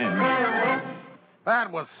again.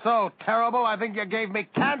 That was so terrible, I think you gave me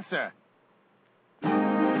cancer.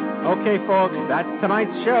 Okay, folks, that's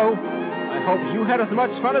tonight's show. I hope you had as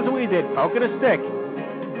much fun as we did poking a stick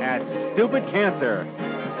at Stupid Cancer.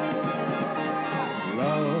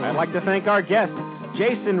 I'd like to thank our guests,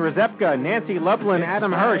 Jason Rezepka, Nancy Lublin,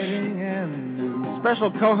 Adam Hirsch,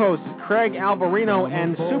 special co-hosts Craig Alberino,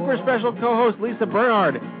 and super special co-host Lisa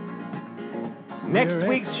Bernard. Next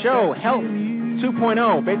week's show, Health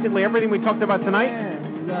 2.0, basically everything we talked about tonight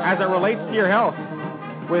as it relates to your health,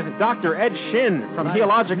 with Dr. Ed Shin from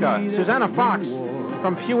Healogica, Susanna Fox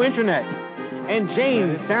from Pew Internet, and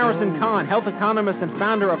Jane Saracen Kahn, health economist and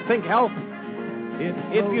founder of Think Health.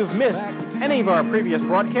 If you've missed any of our previous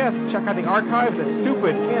broadcasts, check out the archives at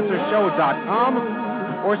stupidcancershow.com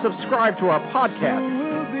or subscribe to our podcast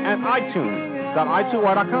at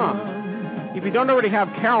itunes.i2y.com. If you don't already have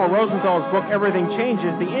Carol Rosenthal's book, Everything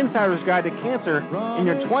Changes, The Insider's Guide to Cancer in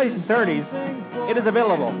your 20s and 30s, it is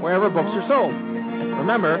available wherever books are sold.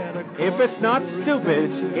 Remember, if it's not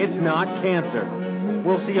stupid, it's not cancer.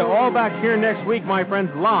 We'll see you all back here next week, my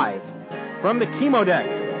friends, live from the chemo deck.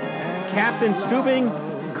 Captain Stubing,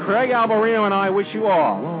 Craig Albarino, and I wish you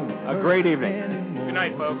all a great evening. Good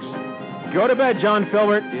night, folks. Go to bed, John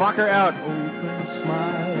Filbert. Fucker out.